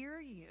can't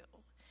hear you."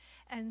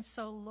 And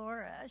so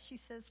Laura, she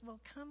says, "Well,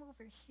 come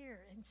over here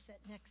and sit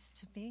next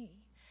to me."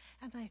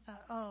 And I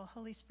thought, oh,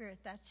 Holy Spirit,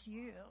 that's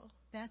you.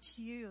 That's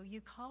you.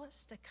 You call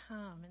us to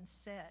come and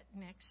sit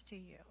next to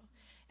you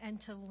and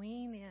to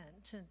lean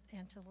in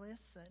and to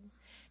listen,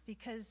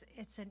 because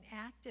it's an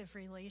active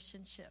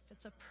relationship.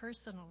 It's a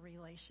personal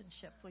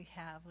relationship we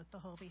have with the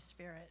Holy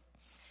Spirit.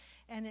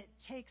 And it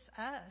takes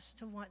us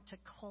to want to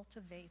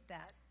cultivate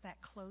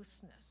that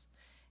closeness.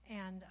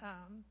 And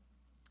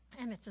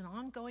it's an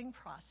ongoing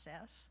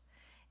process.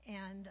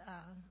 And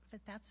but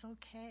that's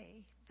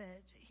okay.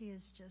 But He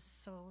is just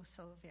so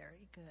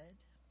very good.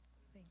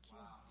 Thank you.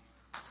 Wow.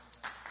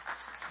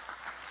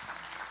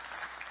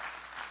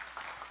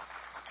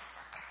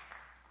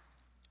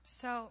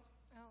 So,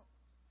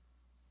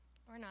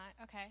 or not,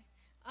 okay.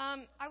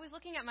 I was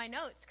looking at my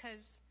notes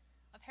because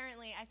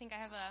apparently I think I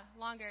have a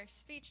longer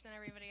speech than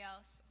everybody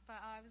else.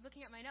 But I was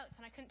looking at my notes,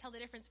 and I couldn't tell the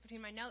difference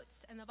between my notes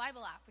and the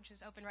Bible app, which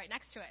is open right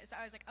next to it. So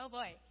I was like, oh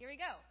boy, here we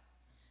go.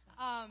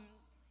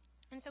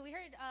 And so we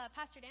heard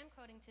Pastor Dan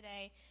quoting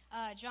today,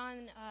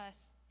 John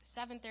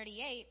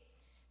 7:38,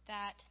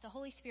 that the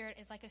Holy Spirit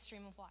is like a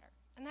stream of water.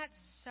 And that's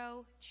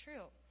so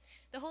true.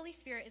 The Holy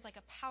Spirit is like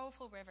a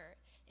powerful river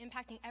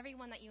impacting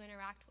everyone that you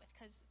interact with,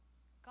 because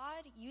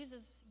God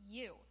uses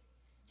you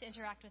to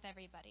interact with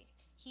everybody.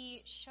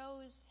 He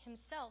shows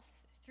Himself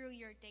through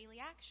your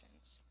daily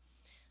actions.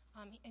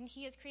 And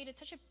He has created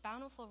such a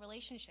bountiful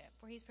relationship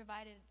where He's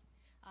provided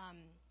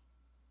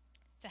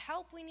the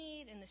help we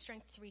need and the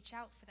strength to reach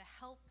out for the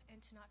help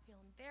and to not feel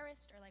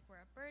embarrassed or like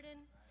we're a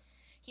burden.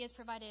 He has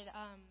provided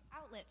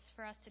outlets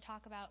for us to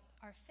talk about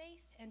our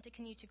faith and to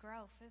continue to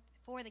grow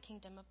for the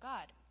kingdom of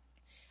God.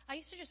 I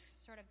used to just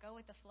sort of go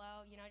with the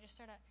flow, just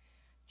sort of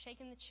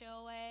shaking the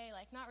chill away,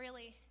 like not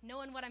really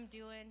knowing what I'm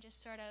doing,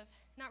 just sort of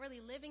not really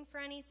living for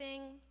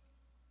anything,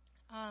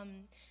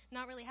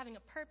 not really having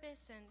a purpose.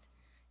 And,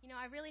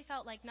 I really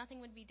felt like nothing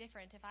would be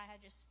different if I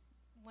had just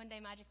one day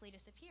magically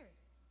disappeared.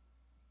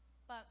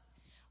 But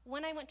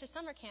when I went to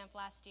summer camp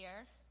last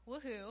year,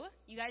 woohoo,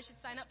 you guys should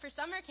sign up for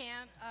summer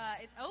camp.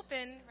 It's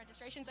open.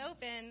 Registration's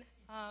open.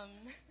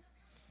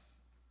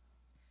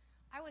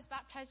 I was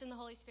baptized in the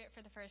Holy Spirit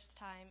for the first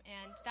time,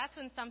 and that's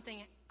when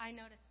I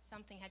noticed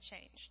something had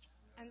changed.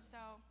 And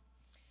so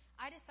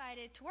I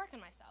decided to work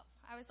on myself.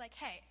 I was like,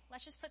 hey,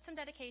 let's just put some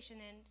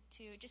dedication in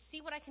to just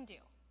see what I can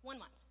do. 1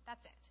 month.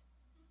 That's it.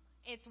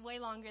 It's way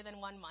longer than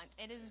 1 month.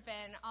 It has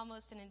been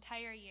almost an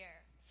entire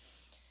year.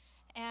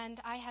 And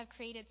I have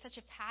created such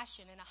a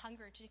passion and a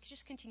hunger to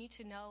just continue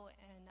to know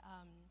and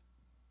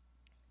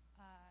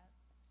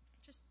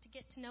just to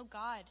get to know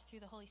God through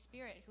the Holy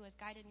Spirit, who has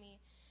guided me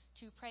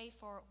to pray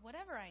for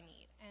whatever I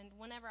need. And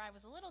whenever I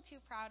was a little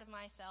too proud of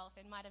myself,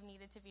 it might have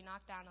needed to be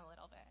knocked down a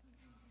little bit.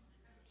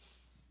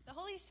 The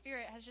Holy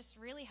Spirit has just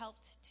really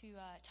helped to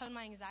tone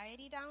my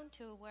anxiety down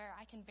to where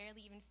I can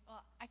barely even,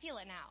 I feel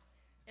it now.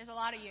 There's a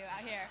lot of you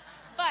out here.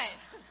 But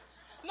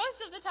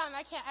most of the time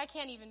I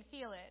can't even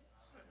feel it.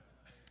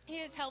 He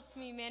has helped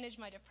me manage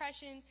my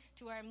depression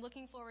to where I'm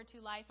looking forward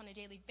to life on a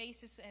daily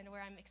basis and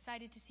where I'm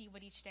excited to see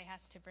what each day has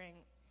to bring.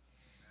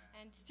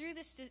 And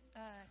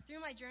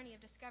through my journey of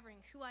discovering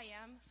who I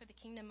am for the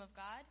kingdom of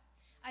God,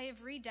 I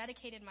have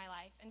rededicated my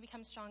life and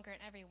become stronger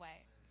in every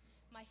way.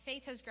 My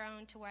faith has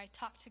grown to where I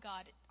talk to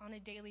God on a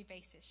daily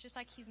basis, just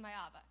like He's my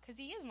Abba, because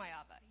He is my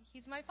Abba.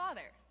 He's my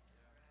Father.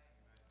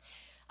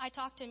 I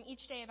talk to Him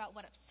each day about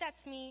what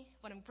upsets me,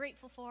 what I'm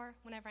grateful for,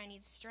 whenever I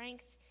need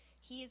strength.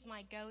 He is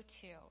my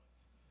go-to.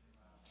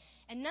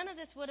 And none of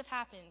this would have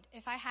happened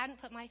if I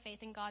hadn't put my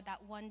faith in God that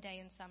one day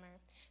in summer,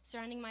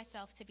 surrounding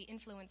myself to be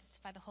influenced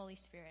by the Holy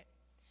Spirit.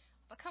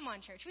 But come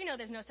on, church, we know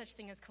there's no such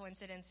thing as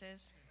coincidences.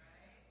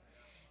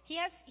 He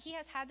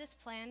has had this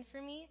plan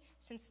for me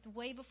since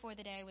way before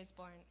the day I was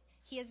born.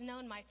 He has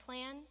known my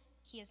plan,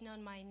 He has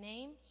known my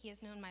name, He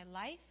has known my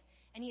life,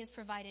 and He has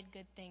provided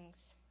good things.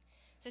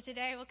 So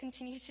today I will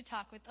continue to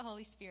talk with the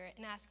Holy Spirit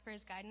and ask for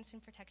His guidance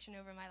and protection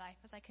over my life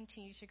as I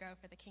continue to grow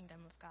for the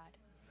kingdom of God.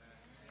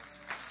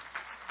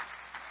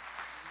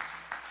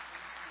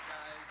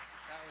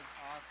 That was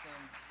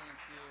awesome. Thank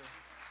you.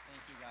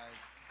 Thank you, guys.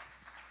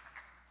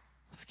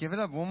 Let's give it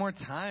up one more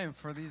time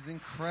for these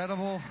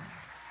incredible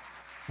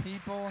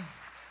people.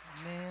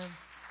 Man.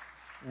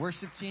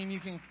 Worship team, you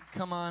can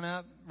come on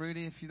up.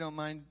 Rudy, if you don't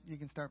mind, you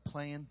can start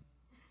playing.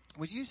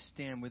 Would you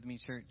stand with me,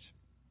 church?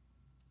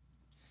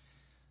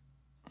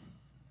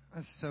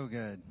 That's so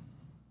good.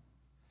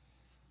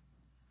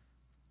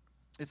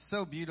 It's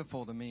so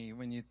beautiful to me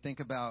when you think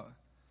about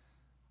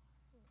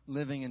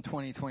living in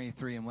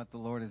 2023 and what the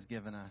Lord has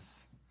given us.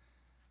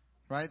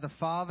 Right? The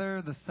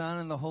Father, the Son,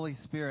 and the Holy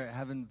Spirit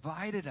have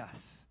invited us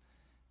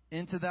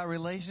into that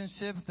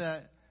relationship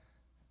that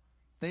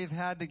they've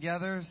had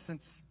together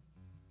since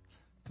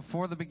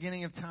before the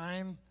beginning of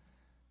time.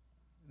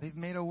 They've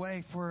made a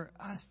way for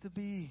us to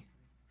be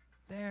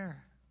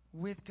there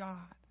with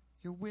God.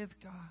 You're with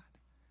God.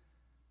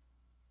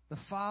 The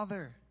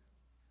Father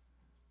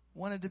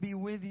wanted to be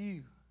with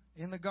you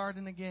in the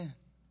garden again.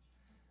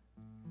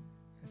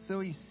 And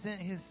so He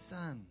sent His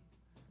Son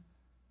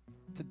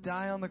to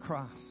die on the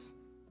cross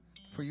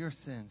for your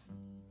sins.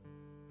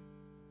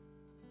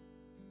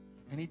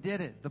 And He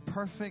did it. The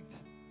perfect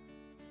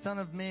Son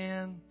of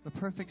Man, the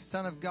perfect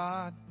Son of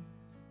God.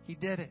 He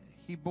did it.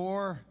 He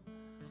bore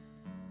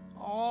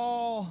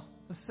all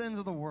the sins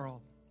of the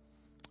world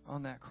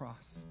on that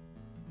cross.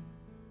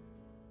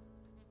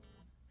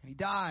 And He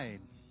died.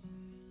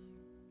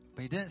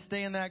 But He didn't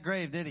stay in that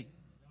grave, did He?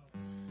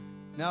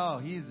 No,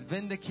 He's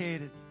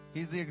vindicated.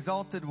 He's the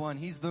exalted one.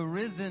 He's the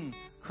risen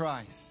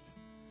Christ.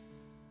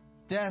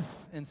 Death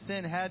and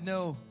sin had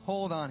no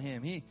hold on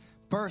Him. He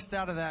burst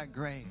out of that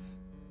grave.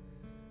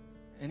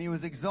 And He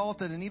was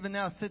exalted and even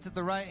now sits at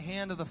the right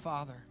hand of the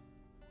Father.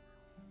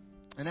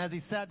 And as He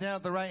sat down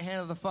at the right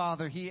hand of the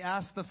Father, He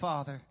asked the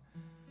Father,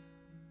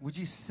 would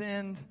you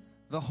send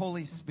the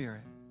Holy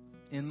Spirit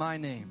in my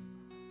name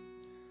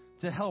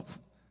to help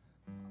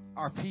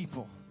our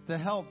people, to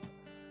help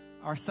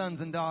our sons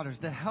and daughters,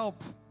 to help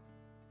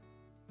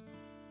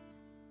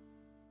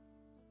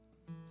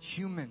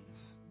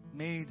humans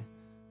made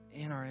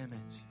in our image.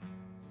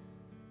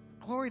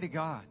 Glory to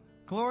God.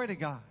 Glory to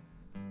God.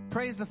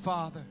 Praise the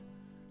Father.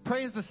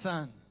 Praise the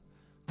Son.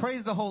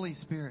 Praise the Holy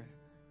Spirit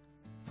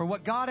for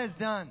what God has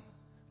done.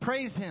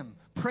 Praise Him.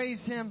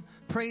 Praise Him.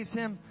 Praise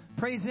Him.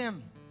 Praise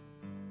Him.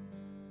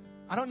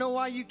 I don't know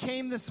why you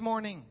came this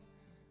morning,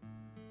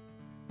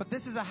 but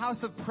this is a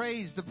house of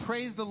praise to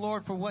praise the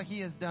Lord for what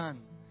He has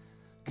done.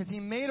 Because He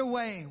made a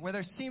way where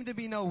there seemed to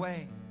be no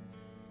way.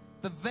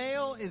 The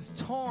veil is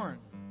torn.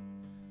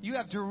 You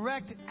have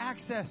direct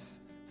access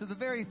to the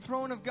very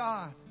throne of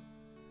God.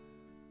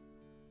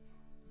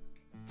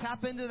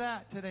 Tap into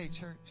that today,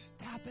 church.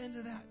 Tap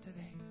into that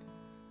today.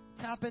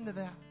 Tap into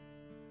that.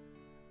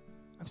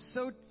 I'm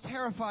so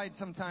terrified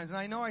sometimes, and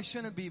I know I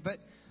shouldn't be, but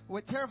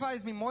what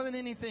terrifies me more than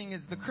anything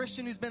is the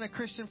Christian who's been a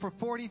Christian for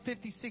 40,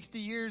 50, 60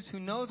 years, who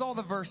knows all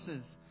the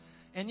verses,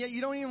 and yet you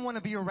don't even want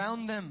to be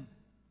around them.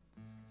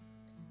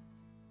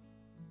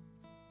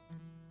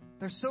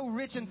 They're so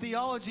rich in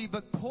theology,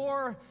 but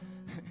poor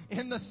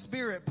in the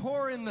Spirit,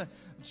 poor in the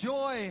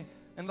joy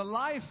and the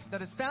life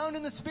that is found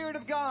in the Spirit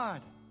of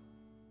God.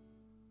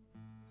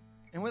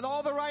 And with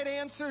all the right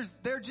answers,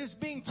 they're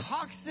just being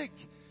toxic,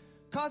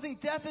 causing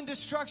death and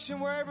destruction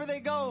wherever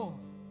they go.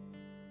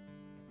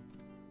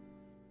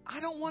 I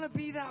don't want to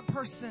be that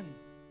person.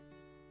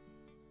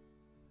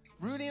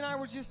 Rudy and I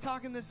were just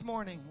talking this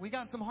morning. We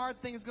got some hard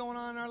things going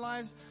on in our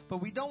lives,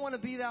 but we don't want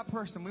to be that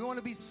person. We want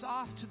to be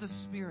soft to the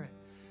Spirit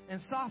and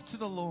soft to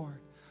the Lord,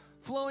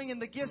 flowing in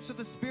the gifts of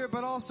the Spirit,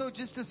 but also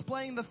just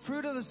displaying the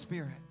fruit of the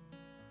Spirit.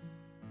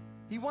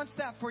 He wants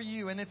that for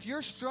you. And if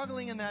you're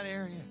struggling in that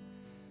area,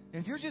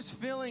 if you're just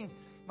feeling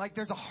like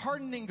there's a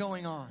hardening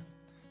going on,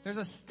 there's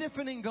a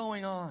stiffening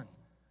going on,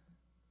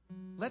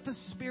 let the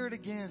Spirit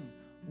again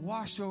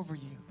wash over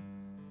you.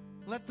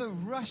 Let the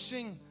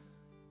rushing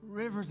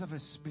rivers of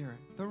His Spirit,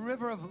 the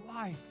river of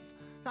life,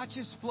 not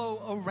just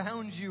flow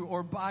around you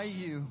or by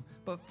you,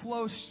 but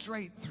flow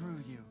straight through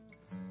you.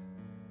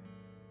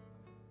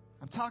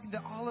 I'm talking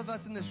to all of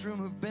us in this room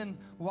who've been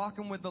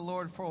walking with the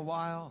Lord for a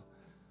while.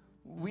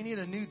 We need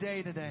a new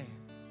day today.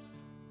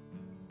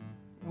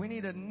 We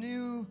need a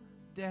new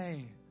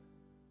day.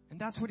 And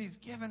that's what He's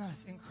given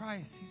us in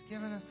Christ. He's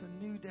given us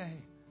a new day.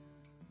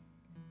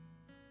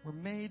 We're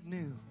made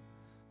new.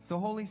 So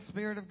Holy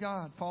Spirit of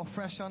God, fall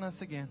fresh on us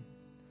again.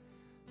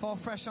 Fall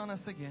fresh on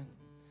us again.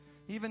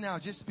 Even now,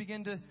 just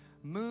begin to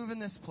move in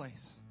this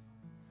place.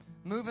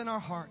 Move in our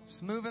hearts.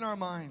 Move in our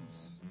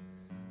minds.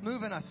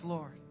 Move in us,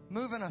 Lord.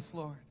 Move in us,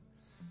 Lord.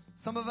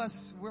 Some of us,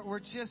 we're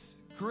just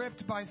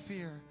gripped by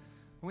fear.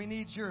 We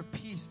need your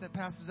peace that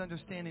passes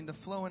understanding to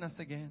flow in us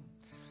again.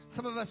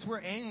 Some of us,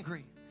 we're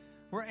angry.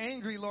 We're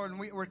angry, Lord, and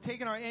we're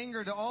taking our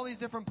anger to all these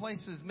different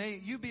places. May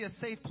you be a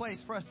safe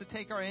place for us to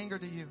take our anger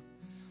to you,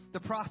 to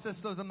process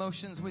those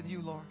emotions with you,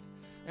 Lord,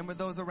 and with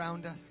those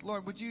around us.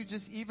 Lord, would you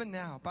just even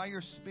now, by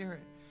your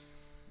Spirit,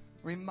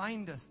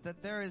 remind us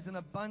that there is an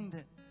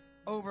abundant,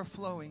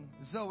 overflowing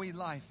Zoe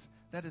life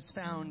that is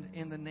found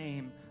in the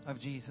name of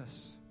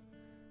Jesus.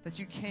 That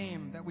you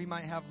came that we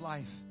might have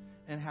life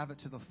and have it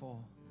to the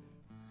full.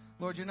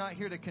 Lord, you're not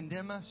here to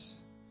condemn us.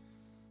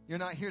 You're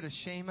not here to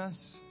shame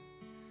us.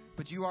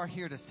 But you are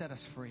here to set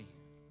us free.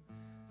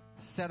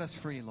 Set us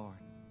free, Lord.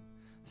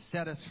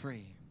 Set us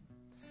free.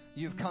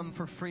 You've come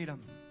for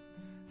freedom.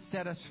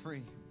 Set us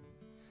free.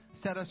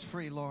 Set us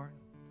free, Lord.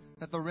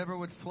 That the river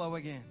would flow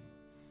again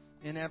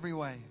in every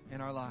way in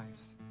our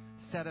lives.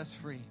 Set us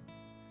free.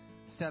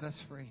 Set us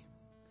free.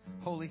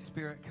 Holy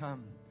Spirit,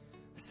 come.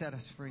 Set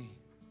us free.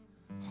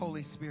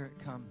 Holy Spirit,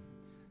 come.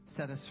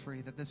 Set us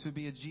free. That this would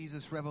be a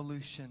Jesus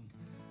revolution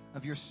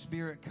of your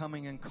Spirit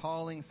coming and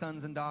calling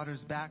sons and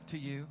daughters back to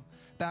you,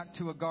 back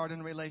to a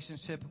garden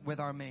relationship with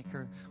our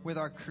Maker, with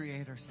our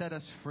Creator. Set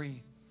us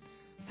free.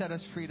 Set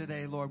us free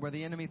today, Lord, where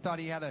the enemy thought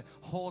he had a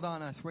hold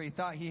on us, where he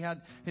thought he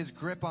had his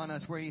grip on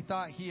us, where he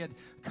thought he had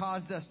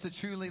caused us to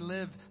truly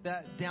live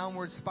that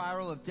downward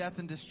spiral of death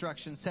and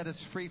destruction. Set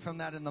us free from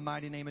that in the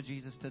mighty name of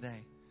Jesus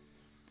today.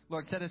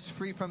 Lord, set us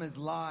free from his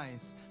lies.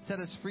 Set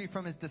us free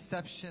from his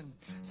deception.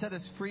 Set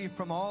us free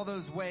from all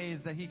those ways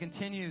that he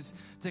continues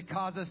to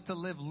cause us to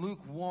live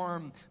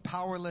lukewarm,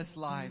 powerless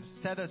lives.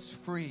 Set us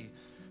free.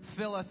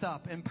 Fill us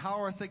up.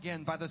 Empower us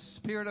again by the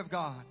Spirit of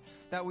God,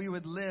 that we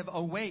would live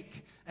awake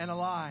and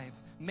alive,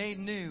 made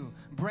new,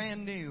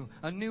 brand new,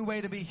 a new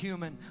way to be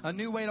human, a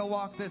new way to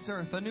walk this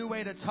earth, a new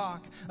way to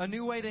talk, a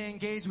new way to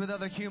engage with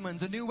other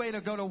humans, a new way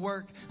to go to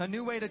work, a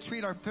new way to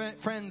treat our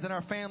friends and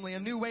our family, a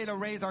new way to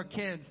raise our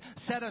kids.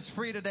 Set us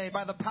free today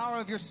by the power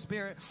of your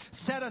Spirit.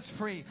 Set us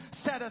free,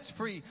 set us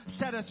free,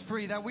 set us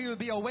free, that we would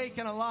be awake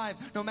and alive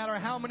no matter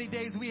how many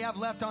days we have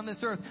left on this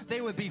earth.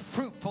 They would be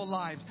fruitful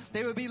lives.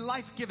 They would be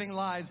life-giving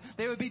lives.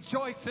 They would be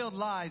joy-filled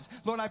lives.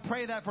 Lord, I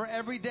pray that for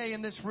every day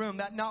in this room,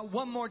 that not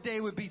one more day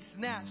would be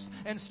snatched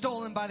and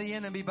stolen by the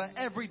enemy, but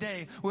every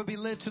day would be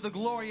lived to the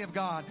glory of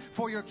God,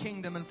 for your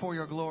kingdom and for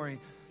your glory.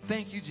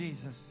 Thank you,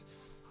 Jesus.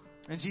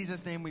 In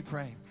Jesus' name we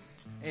pray.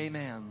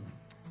 Amen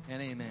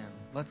and amen.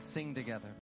 Let's sing together.